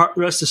is the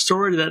rest of the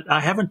story that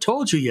I haven't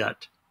told you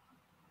yet.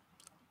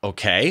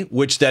 Okay,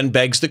 which then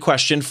begs the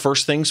question,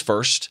 first things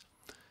first,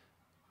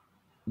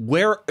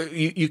 where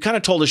you kind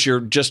of told us you're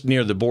just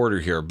near the border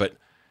here, but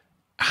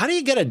how do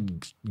you get a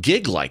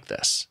gig like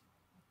this?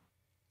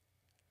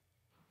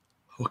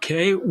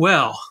 Okay,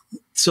 well,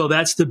 so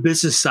that's the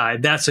business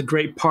side. That's a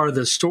great part of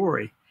the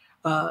story.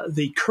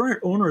 The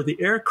current owner of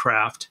the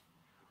aircraft,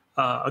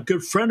 a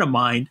good friend of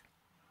mine,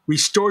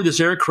 restored this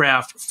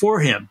aircraft for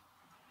him.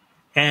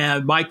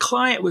 And my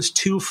client was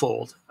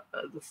twofold.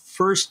 The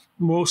first,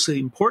 mostly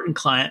important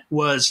client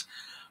was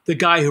the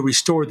guy who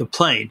restored the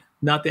plane,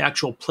 not the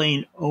actual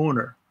plane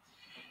owner.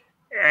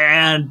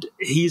 And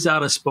he's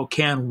out of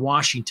Spokane,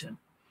 Washington.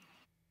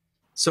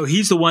 So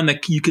he's the one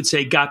that you could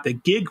say got the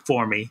gig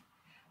for me.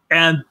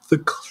 And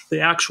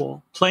the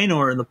actual plane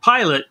owner and the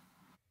pilot,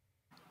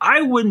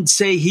 I wouldn't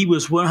say he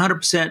was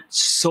 100%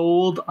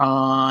 sold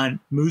on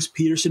Moose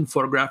Peterson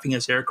photographing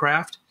his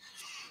aircraft.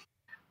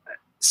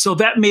 So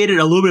that made it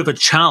a little bit of a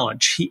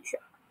challenge.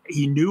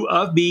 He knew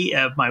of me,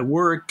 of my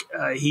work.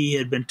 He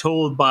had been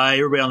told by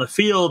everybody on the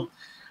field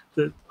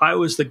that I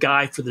was the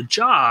guy for the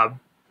job.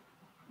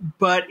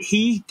 But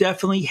he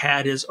definitely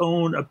had his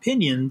own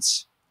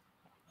opinions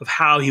of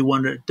how he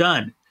wanted it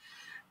done.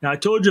 Now, I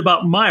told you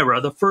about Myra,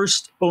 the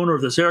first owner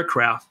of this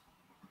aircraft.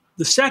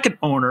 The second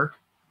owner,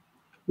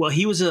 well,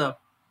 he was a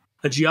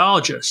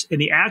geologist,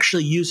 and he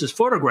actually used his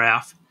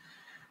photograph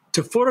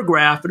to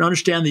photograph and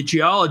understand the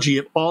geology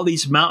of all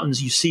these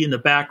mountains you see in the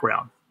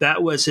background.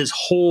 That was his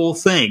whole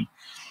thing.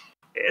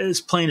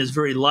 This plane is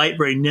very light,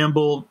 very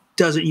nimble,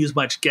 doesn't use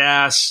much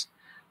gas,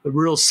 a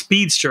real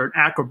speedster, an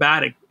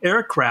acrobatic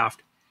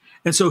aircraft.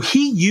 And so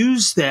he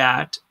used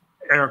that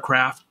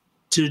aircraft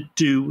to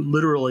do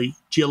literally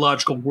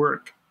geological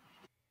work.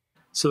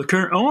 So the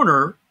current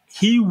owner,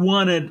 he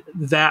wanted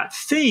that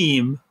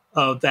theme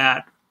of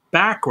that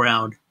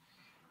background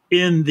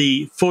in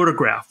the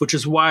photograph, which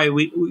is why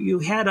you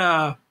had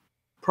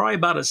probably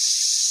about a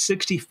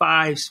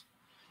 65,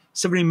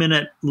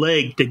 70-minute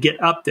leg to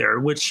get up there,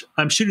 which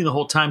I'm shooting the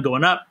whole time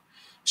going up,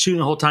 shooting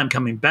the whole time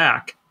coming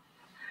back.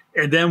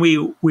 And then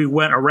we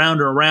went around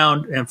and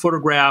around and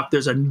photographed.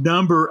 There's a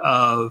number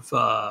of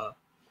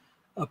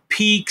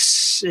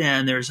peaks,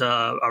 and there's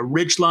a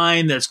ridge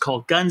line that's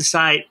called Gun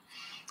Sight,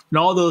 and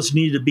all those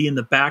needed to be in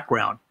the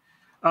background.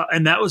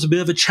 And that was a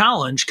bit of a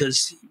challenge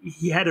because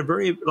he had a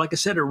very, like I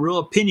said, a real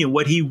opinion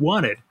what he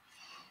wanted.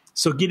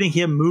 So getting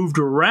him moved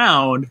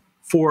around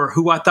for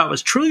who I thought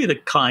was truly the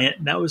client,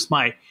 and that was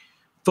my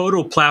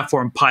photo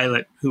platform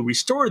pilot who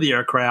restored the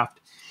aircraft,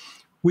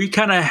 we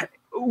kind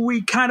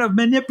of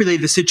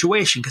manipulate the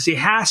situation because he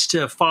has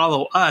to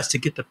follow us to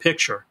get the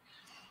picture.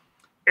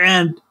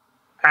 And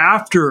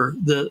after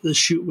the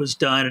shoot was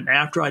done and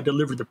after I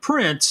delivered the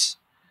prints,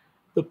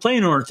 the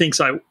plane owner thinks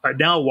I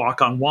now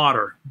walk on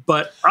water.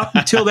 But up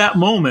until that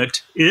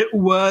moment, it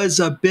was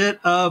a bit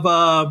of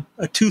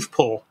a tooth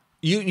pull.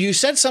 You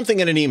said something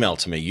in an email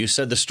to me. You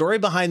said the story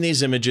behind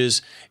these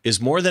images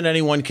is more than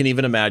anyone can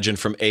even imagine,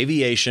 from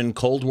aviation,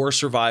 Cold War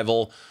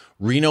survival,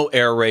 Reno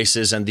air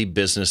races, and the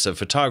business of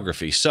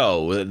photography.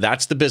 So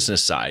that's the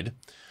business side.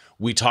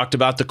 We talked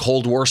about the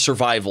Cold War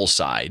survival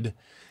side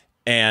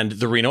and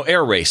the Reno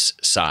air race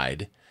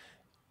side.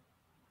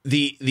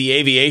 The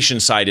aviation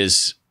side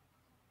is,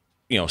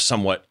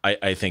 somewhat,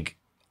 I think,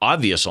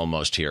 obvious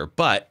almost here.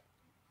 But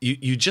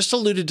you just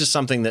alluded to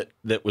something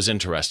that was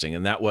interesting,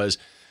 and that was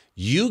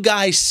you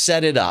guys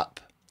set it up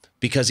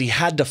because he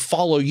had to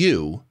follow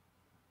you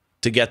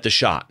to get the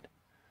shot.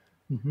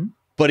 Mm-hmm.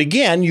 But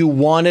again, you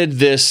wanted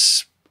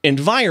this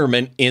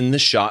environment in the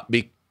shot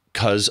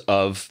because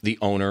of the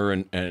owner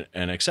and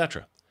et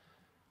cetera.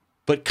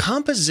 But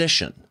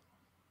composition,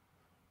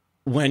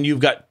 when you've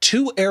got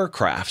two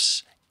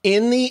aircrafts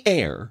in the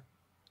air,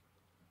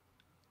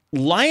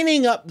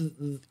 lining up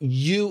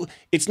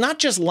it's not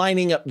just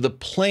lining up the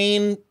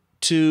plane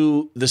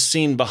to the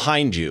scene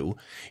behind you.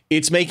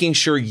 It's making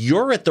sure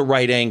you're at the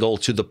right angle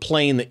to the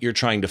plane that you're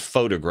trying to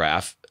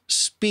photograph,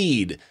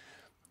 speed,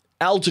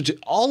 altitude,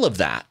 all of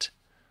that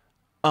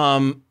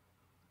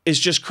is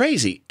just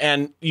crazy.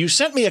 And you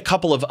sent me a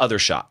couple of other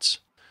shots.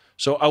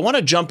 So I want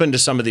to jump into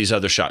some of these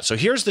other shots. So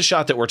here's the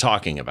shot that we're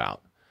talking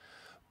about.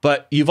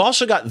 But you've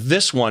also got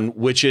this one,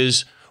 which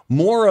is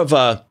more of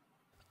a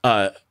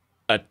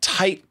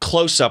tight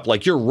close-up,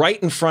 like you're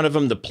right in front of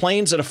him. The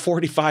plane's at a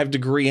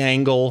 45-degree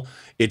angle.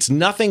 It's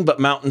nothing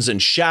but mountains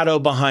and shadow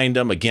behind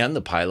him. Again,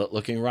 the pilot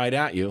looking right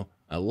at you.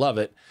 I love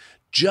it.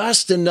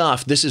 Just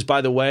enough. This is,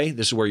 by the way,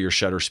 this is where your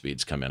shutter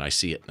speeds come in. I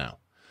see it now.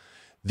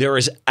 There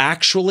is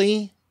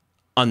actually,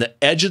 on the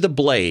edge of the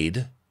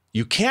blade,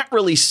 you can't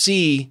really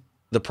see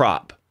the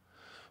prop,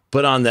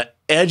 but on the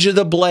edge of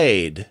the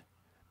blade,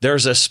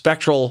 there's a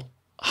spectral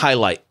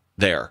highlight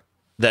there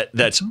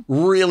that's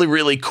really,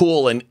 really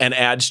cool and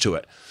adds to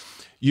it.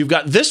 You've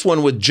got this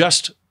one with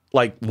just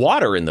like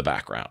water in the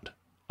background.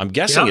 I'm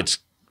guessing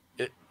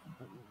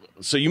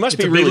so you must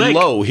be really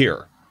low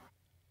here.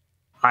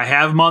 I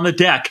have them on the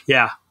deck.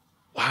 Yeah.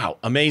 Wow.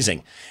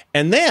 Amazing.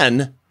 And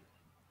then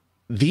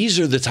these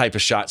are the type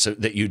of shots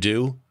that you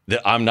do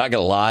that, I'm not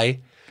going to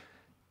lie,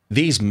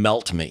 these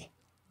melt me.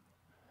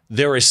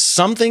 There is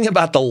something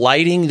about the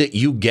lighting that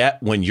you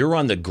get when you're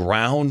on the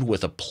ground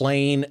with a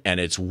plane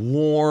and it's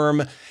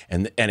warm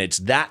and it's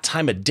that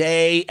time of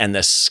day and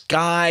the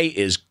sky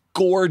is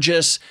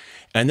gorgeous.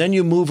 And then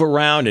you move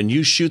around and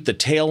you shoot the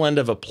tail end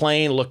of a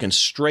plane looking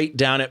straight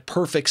down at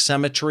perfect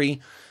symmetry.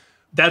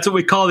 That's what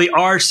we call the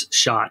arse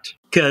shot,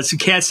 because you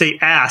can't say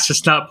ass.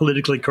 It's not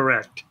politically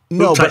correct.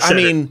 No, but I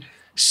mean,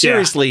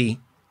 seriously,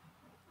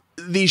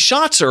 these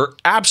shots are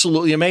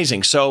absolutely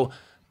amazing. So,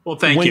 well,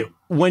 thank you.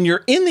 When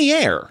you're in the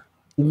air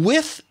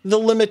with the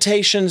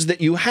limitations that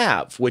you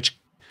have, which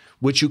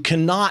you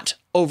cannot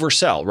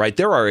oversell, right?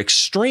 There are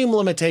extreme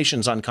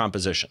limitations on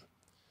composition.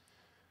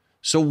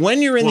 So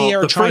when you're in the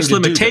air, the first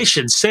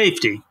limitation,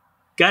 safety,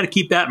 got to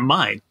keep that in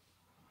mind.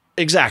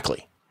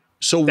 Exactly.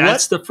 So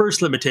that's the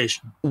first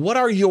limitation. What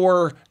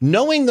are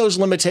knowing those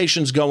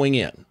limitations going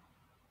in?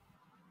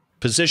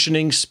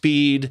 Positioning,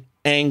 speed,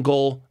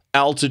 angle,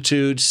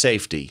 altitude,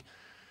 safety.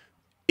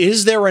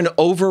 Is there an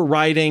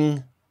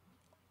overarching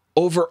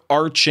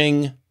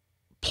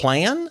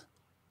plan?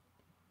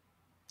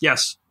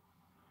 Yes.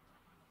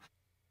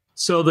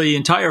 So the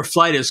entire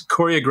flight is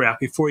choreographed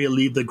before you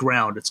leave the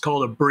ground. It's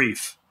called a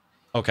brief.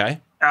 Okay.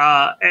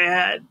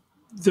 And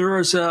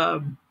there's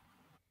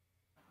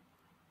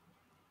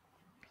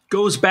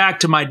goes back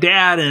to my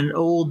dad and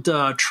old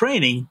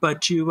training,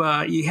 but you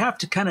have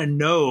to kind of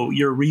know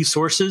your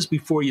resources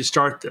before you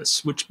start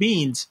this, which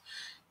means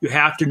you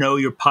have to know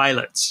your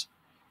pilots.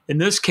 In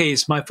this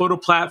case, my photo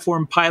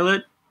platform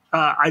pilot,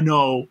 I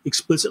know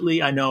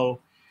explicitly, I know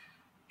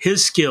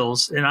his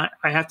skills, and I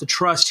have to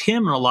trust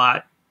him a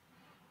lot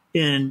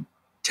in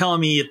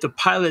telling me if the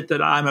pilot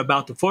that I'm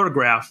about to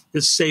photograph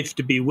is safe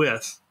to be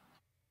with.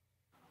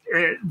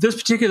 This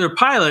particular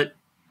pilot,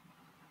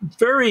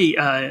 he's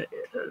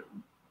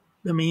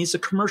a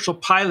commercial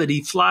pilot.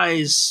 He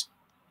flies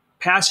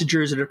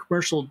passengers in a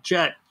commercial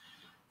jet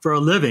for a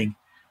living.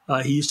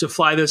 He used to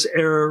fly this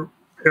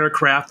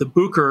aircraft, the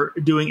Booker,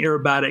 doing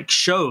aerobatic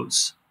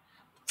shows.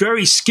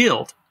 Very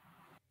skilled.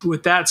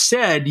 With that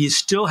said, you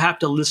still have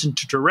to listen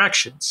to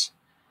directions.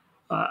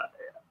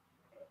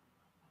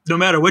 No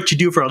matter what you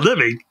do for a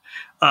living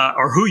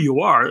or who you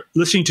are,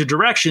 listening to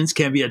directions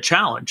can be a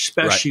challenge,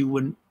 especially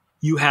when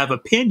you have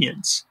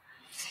opinions.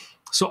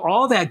 So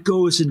all that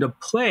goes into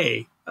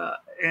play.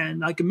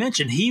 And like I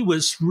mentioned, he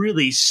was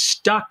really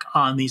stuck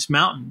on these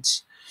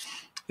mountains.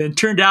 And it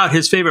turned out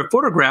his favorite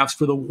photographs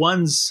were the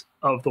ones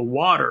of the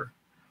water,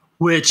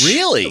 which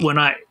really,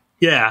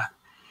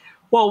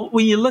 well,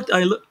 when you look,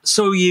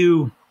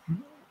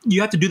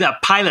 you have to do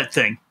that pilot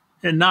thing.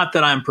 And not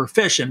that I'm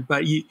proficient,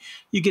 but you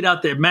get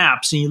out the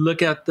maps and you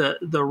look at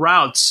the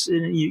routes,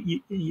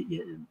 and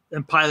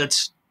and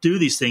pilots do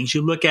these things.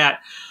 You look at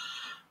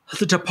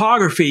the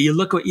topography, you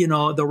look at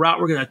the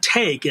route we're going to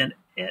take, and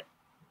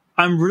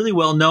I'm really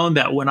well known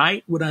that when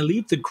I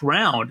leave the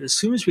ground, as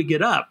soon as we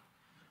get up,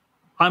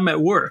 I'm at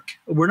work.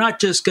 We're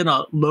not just going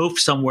to loaf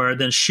somewhere,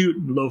 then shoot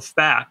and loaf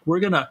back. We're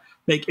going to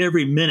make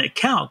every minute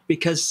count,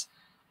 because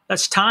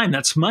that's time,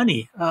 that's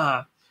money.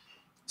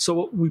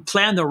 So we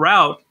plan the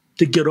route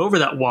to get over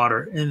that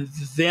water. And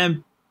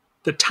then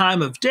the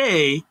time of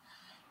day,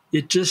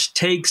 it just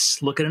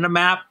takes looking at a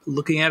map,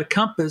 looking at a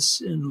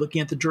compass, and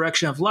looking at the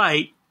direction of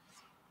light.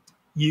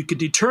 You could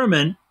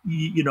determine,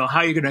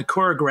 how you're going to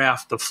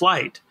choreograph the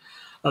flight.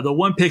 The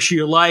one picture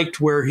you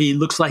liked where he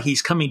looks like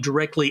he's coming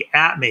directly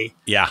at me.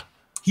 Yeah.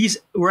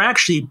 We're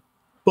actually,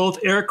 both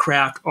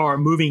aircraft are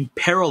moving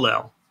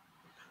parallel.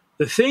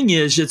 The thing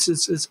is,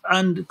 it's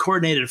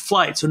uncoordinated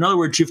flight. So in other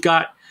words, you've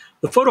got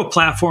the photo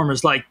platform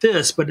is like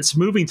this, but it's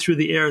moving through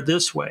the air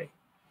this way.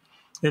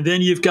 And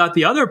then you've got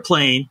the other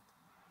plane,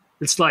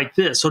 it's like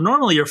this. So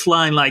normally you're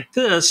flying like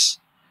this,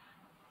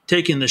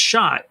 taking the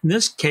shot. In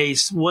this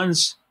case,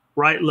 one's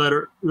right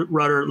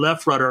rudder,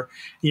 left rudder,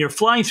 and you're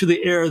flying through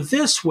the air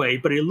this way,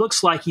 but it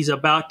looks like he's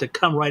about to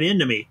come right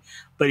into me,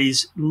 but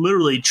he's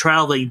literally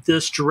traveling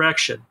this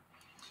direction.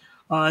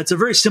 It's a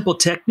very simple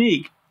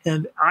technique,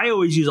 and I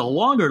always use a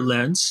longer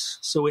lens,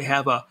 so we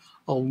have a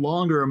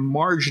longer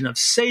margin of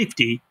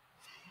safety.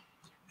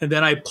 And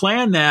then I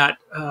plan that,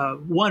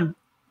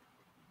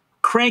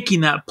 cranking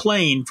that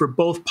plane for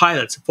both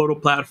pilots, the photo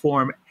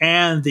platform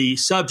and the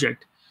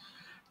subject.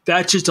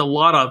 That's just a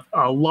lot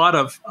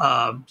of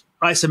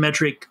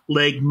isometric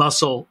leg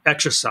muscle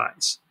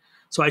exercise.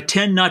 So I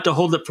tend not to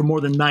hold it for more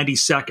than 90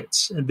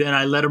 seconds, and then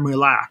I let them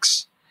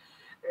relax.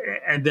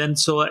 And then,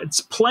 so it's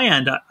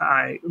planned.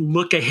 I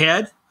look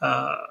ahead.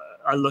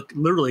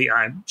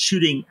 I'm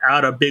shooting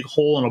out a big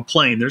hole in a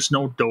plane. There's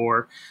no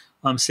door.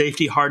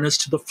 Safety harness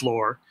to the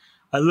floor.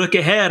 I look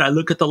ahead, I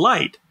look at the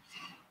light,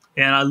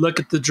 and I look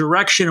at the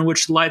direction in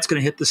which the light's going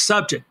to hit the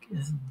subject.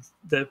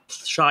 The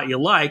shot you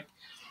like,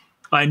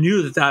 I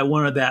knew that I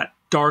wanted that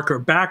darker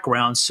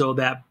background, so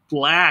that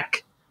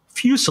black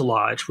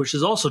fuselage, which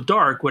is also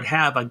dark, would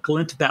have a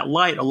glint of that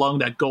light along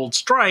that gold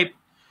stripe.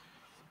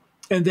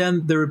 And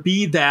then there would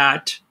be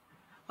that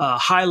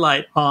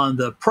highlight on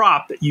the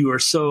prop that you are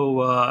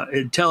so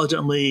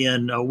intelligently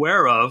and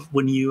aware of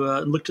when you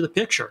look to the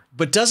picture.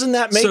 But doesn't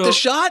that make the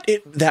shot?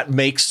 That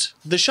makes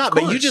the shot.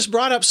 But you just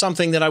brought up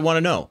something that I want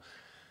to know.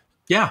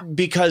 Yeah.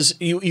 Because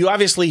you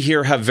obviously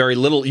here have very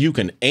little. You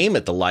can aim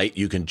at the light.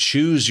 You can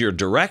choose your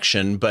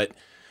direction, but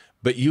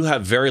you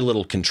have very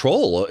little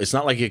control. It's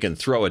not like you can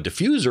throw a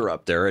diffuser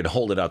up there and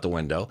hold it out the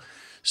window.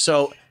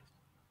 So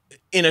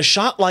in a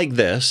shot like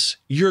this,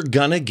 you're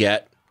going to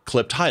get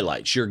clipped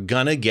highlights. You're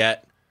going to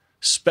get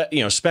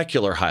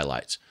specular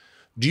highlights.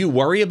 Do you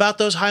worry about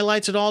those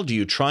highlights at all? Do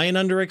you try and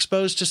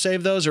underexpose to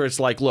save those? Or it's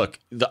like, look,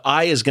 the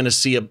eye is going to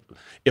see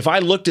if I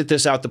looked at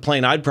this out the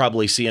plane, I'd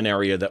probably see an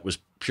area that was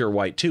pure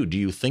white too. Do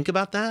you think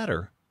about that,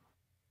 or?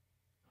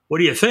 What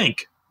do you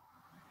think?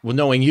 Well,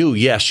 knowing you,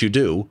 yes, you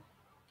do.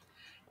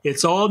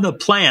 It's all in the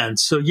plan.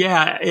 So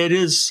yeah, it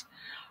is,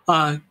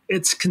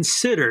 it's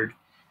considered.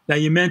 Now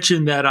you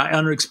mentioned that I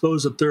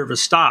underexpose a third of a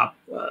stop.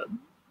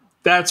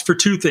 That's for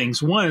two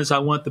things. One is I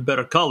want the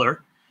better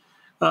color.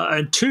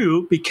 And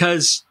two,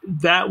 because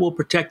that will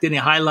protect any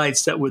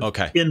highlights that would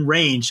in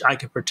range I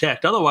could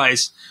protect.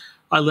 Otherwise,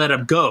 I let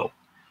him go.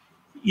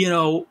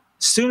 As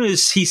soon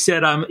as he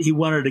said he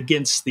wanted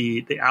against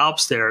the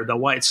Alps there, the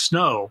white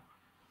snow,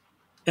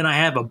 and I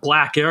have a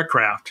black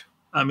aircraft,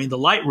 I mean, the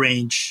light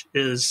range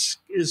is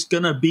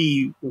going to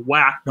be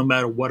whacked no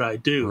matter what I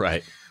do.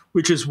 Right.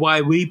 Which is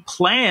why we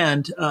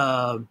planned,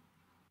 and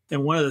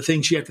one of the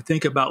things you have to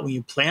think about when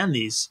you plan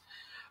these,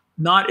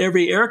 not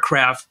every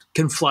aircraft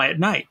can fly at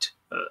night.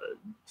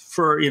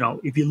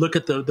 If you look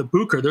at the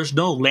Booker, there's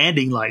no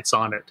landing lights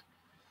on it.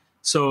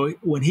 So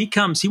when he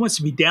comes, he wants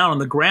to be down on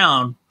the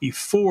ground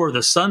before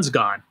the sun's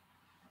gone.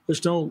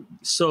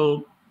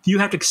 So you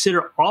have to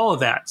consider all of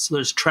that. So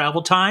there's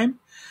travel time,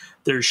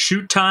 there's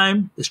shoot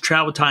time, there's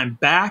travel time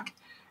back,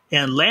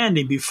 and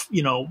landing,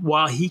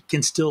 while he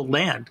can still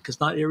land, because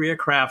not every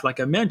aircraft, like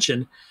I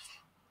mentioned,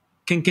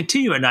 can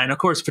continue at night. And of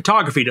course,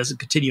 photography doesn't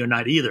continue at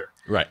night either.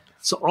 Right.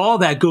 So all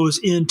that goes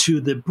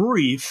into the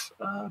brief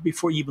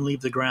before you even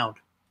leave the ground.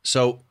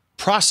 So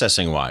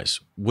processing-wise,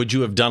 would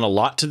you have done a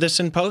lot to this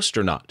in post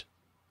or not?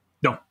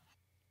 No.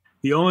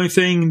 The only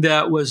thing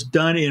that was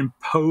done in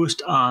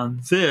post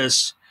on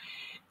this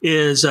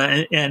is,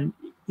 and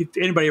if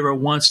anybody ever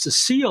wants to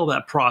see all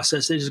that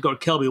process, they just go to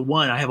Kelby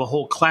 1. I have a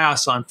whole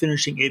class on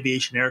finishing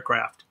aviation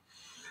aircraft.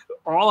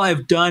 All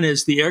I've done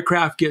is the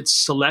aircraft gets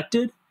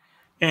selected,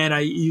 and I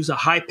use a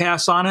high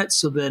pass on it,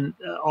 so then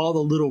all the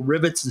little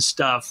rivets and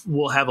stuff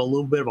will have a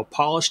little bit of a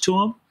polish to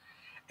them.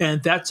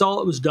 And that's all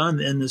that was done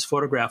in this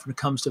photograph when it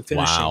comes to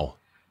finishing. Wow.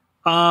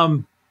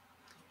 I'm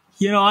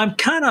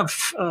kind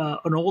of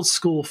an old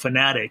school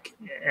fanatic,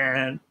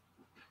 and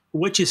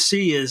what you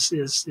see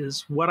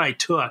is what I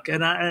took.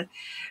 And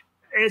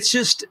it's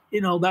just,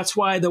 that's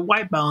why the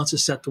white balance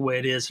is set the way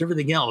it is.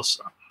 Everything else,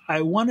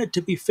 I want it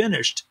to be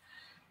finished.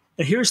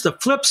 And here's the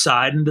flip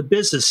side and the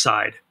business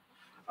side.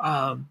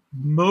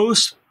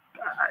 Most,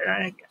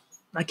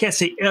 I can't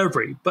say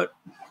every, but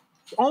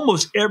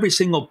almost every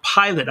single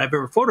pilot I've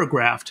ever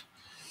photographed,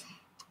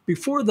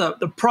 before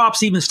the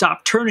props even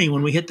stop turning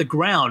when we hit the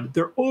ground,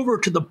 they're over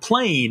to the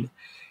plane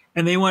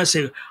and they want to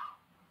say,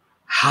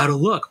 how to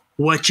look,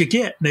 what you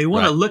get. And they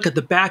want to look at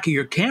the back of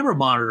your camera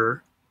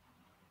monitor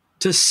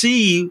to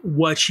see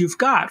what you've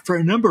got for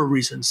a number of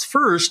reasons.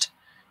 First,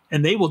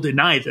 and they will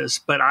deny this,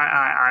 but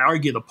I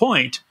argue the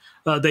point,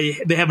 they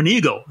have an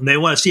ego and they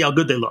want to see how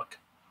good they look.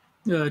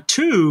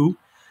 Two,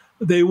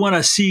 they want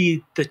to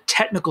see the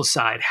technical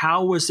side.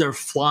 How was their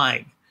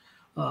flying?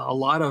 A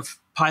lot of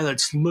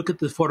pilots look at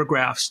the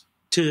photographs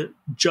to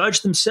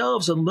judge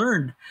themselves and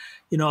learn,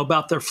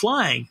 about their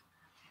flying.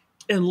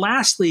 And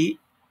lastly,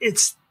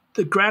 it's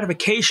the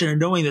gratification of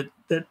knowing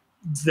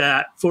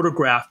that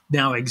photograph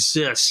now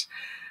exists.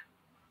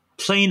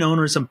 Plane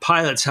owners and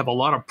pilots have a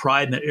lot of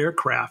pride in the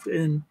aircraft.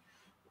 And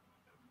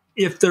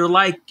if they're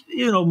like,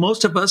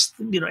 most of us,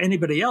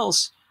 anybody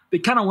else, they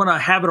kind of want to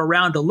have it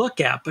around to look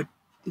at, but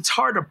it's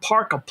hard to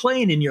park a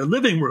plane in your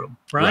living room,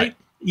 right?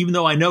 Even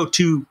though I know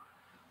two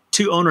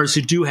owners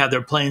who do have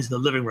their planes in the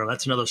living room.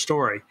 That's another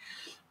story.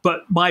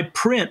 But my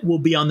print will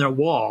be on their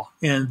wall,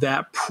 and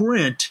that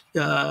print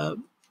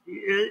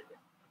it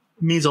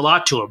means a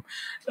lot to them.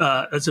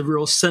 It's a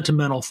real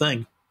sentimental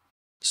thing.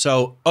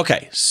 So,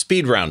 okay,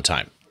 speed round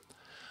time.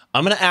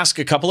 I'm going to ask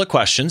a couple of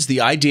questions.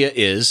 The idea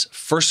is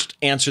first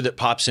answer that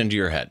pops into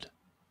your head.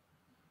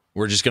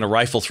 We're just going to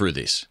rifle through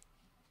these.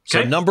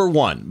 So number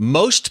one,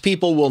 most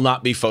people will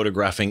not be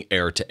photographing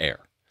air to air.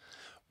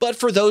 But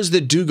for those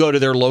that do go to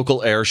their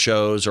local air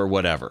shows or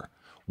whatever,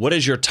 what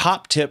is your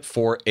top tip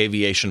for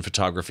aviation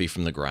photography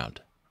from the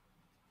ground?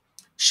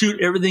 Shoot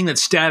everything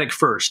that's static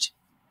first.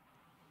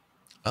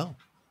 Oh,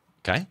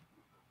 okay.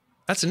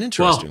 That's an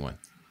interesting one.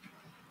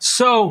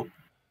 So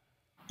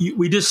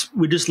we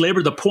just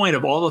labored the point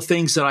of all the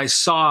things that I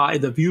saw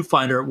in the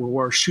viewfinder where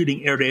we're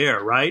shooting air to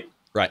air, right?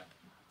 Right.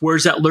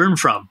 Where's that learned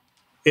from?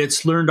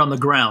 It's learned on the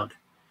ground.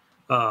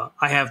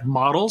 I have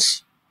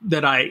models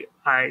that I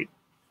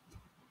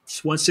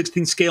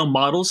 1/16 scale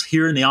models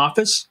here in the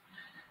office.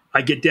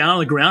 I get down on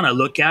the ground, I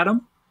look at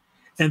them.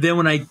 And then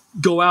when I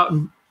go out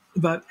and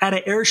at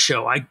an air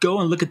show, I go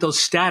and look at those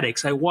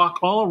statics. I walk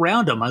all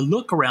around them. I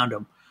look around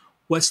them.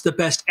 What's the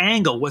best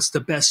angle? What's the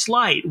best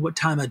light? What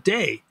time of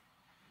day?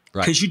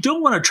 Because you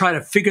don't want to try to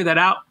figure that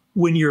out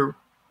when you're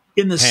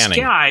in the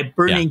sky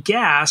burning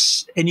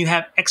gas and you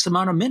have X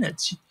amount of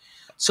minutes.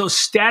 So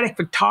static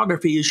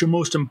photography is your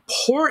most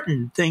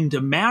important thing to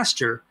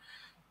master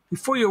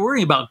before you're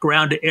worrying about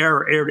ground to air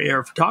or air to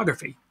air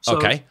photography. So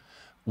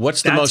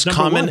what's the most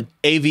common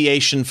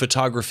aviation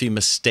photography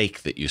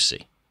mistake that you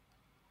see?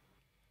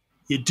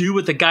 You do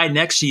what the guy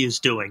next to you is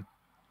doing.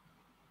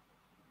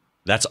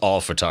 That's all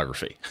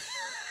photography.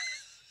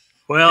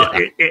 Well,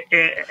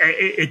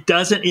 it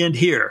doesn't end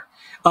here.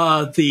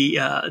 If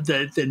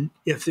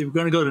we're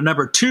going to go to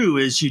number two,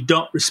 is you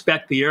don't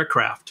respect the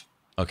aircraft.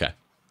 Okay.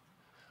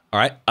 All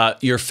right.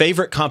 Your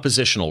favorite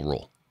compositional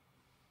rule?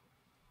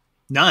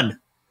 None.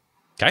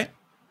 Okay.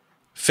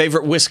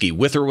 Favorite whiskey,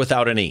 with or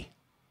without an E?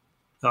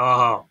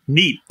 Oh,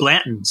 neat.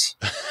 Blanton's.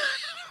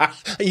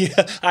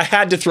 Yeah, I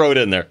had to throw it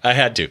in there. I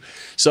had to.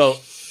 So,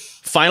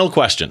 final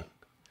question.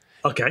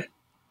 Okay.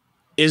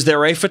 Is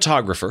there a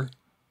photographer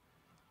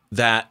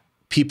that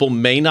people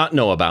may not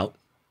know about,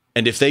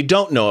 and if they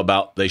don't know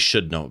about, they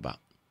should know about?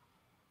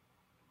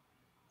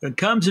 It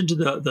comes into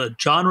the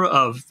genre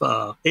of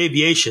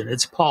aviation.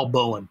 It's Paul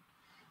Bowen.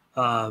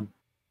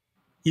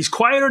 He's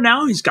quieter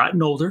now. He's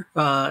gotten older,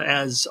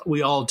 as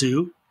we all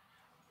do.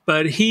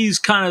 But he's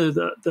kind of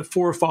the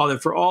forefather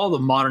for all the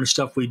modern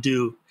stuff we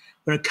do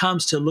when it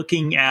comes to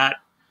looking at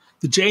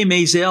the J.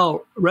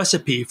 Maisel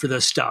recipe for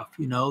this stuff,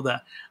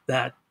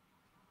 that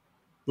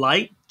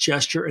light,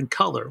 gesture, and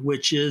color,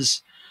 which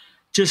is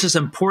just as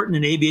important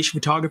in aviation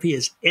photography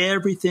as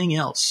everything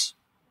else.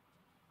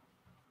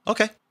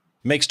 Okay.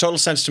 Makes total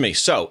sense to me.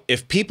 So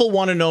if people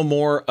want to know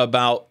more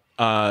about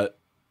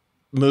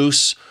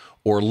Moose,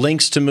 or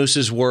links to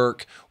Moose's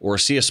work, or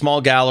see a small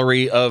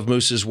gallery of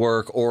Moose's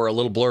work, or a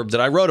little blurb that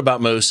I wrote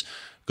about Moose,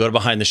 go to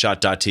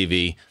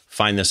behindtheshot.tv,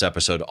 find this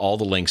episode. All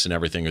the links and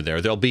everything are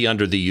there. They'll be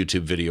under the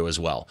YouTube video as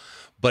well.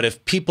 But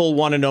if people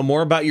want to know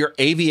more about your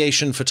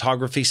aviation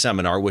photography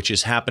seminar, which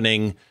is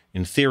happening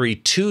in theory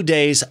 2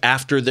 days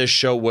after this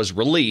show was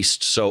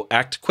released, so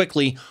act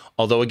quickly,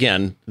 although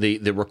again, the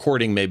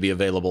recording may be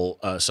available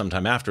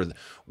sometime after.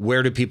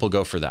 Where do people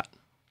go for that?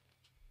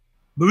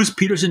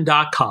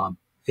 MoosePeterson.com.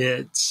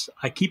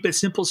 I keep it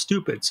simple,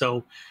 stupid.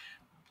 So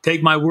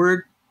take my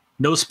word,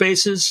 no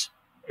spaces.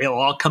 It'll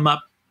all come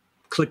up,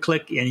 click,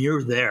 click, and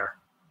you're there.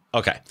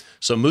 Okay.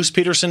 So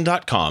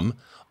MoosePeterson.com.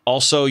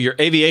 Also, your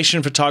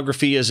aviation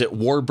photography is at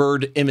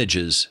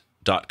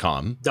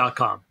warbirdimages.com.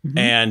 Mm-hmm.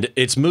 And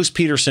it's Moose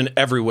Peterson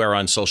everywhere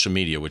on social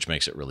media, which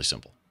makes it really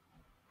simple.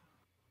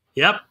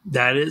 Yep,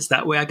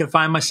 that way I can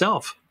find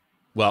myself.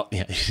 Well,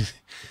 yeah.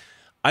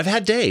 I've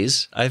had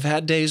days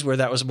where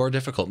that was more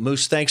difficult.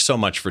 Moose, thanks so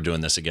much for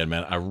doing this again,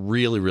 man. I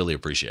really, really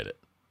appreciate it.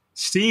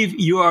 Steve,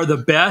 you are the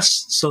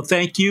best. So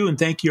thank you, and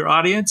thank your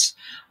audience.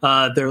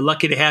 They're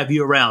lucky to have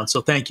you around.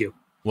 So thank you.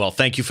 Well,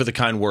 thank you for the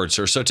kind words,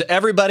 sir. So to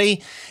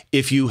everybody,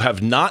 if you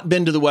have not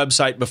been to the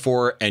website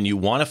before and you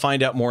want to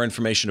find out more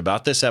information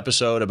about this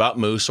episode, about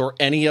Moose, or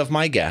any of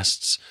my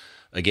guests,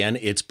 again,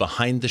 it's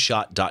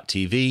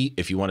behindtheshot.tv.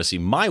 If you want to see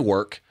my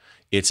work,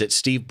 it's at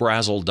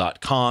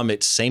stevebrazill.com.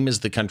 It's same as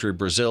the country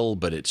Brazil,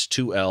 but it's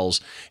 2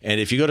 L's. And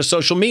if you go to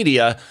social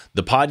media,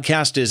 the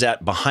podcast is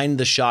at Behind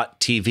the Shot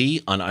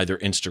TV on either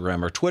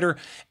Instagram or Twitter,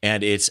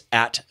 and it's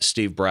at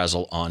Steve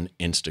Brazill on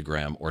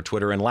Instagram or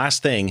Twitter. And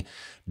last thing,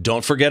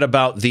 don't forget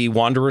about the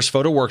Wanderers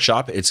Photo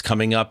Workshop. It's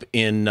coming up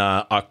in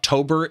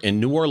October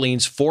in New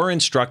Orleans. 4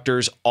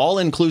 instructors, all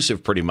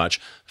inclusive pretty much.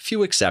 A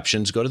few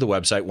exceptions. Go to the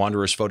website,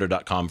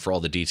 wanderersphoto.com, for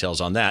all the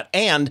details on that.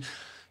 And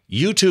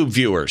YouTube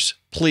viewers,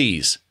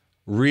 please,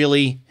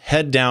 really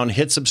head down,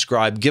 hit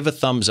subscribe, give a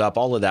thumbs up,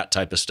 all of that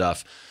type of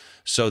stuff,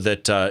 so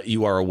that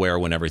you are aware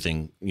when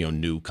everything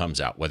new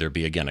comes out, whether it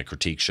be, again, a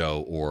critique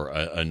show or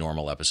a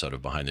normal episode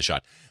of Behind the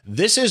Shot.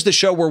 This is the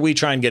show where we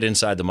try and get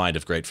inside the mind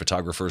of great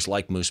photographers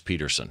like Moose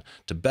Peterson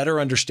to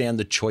better understand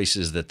the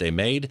choices that they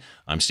made.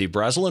 I'm Steve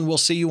Brazill, and we'll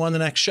see you on the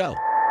next show.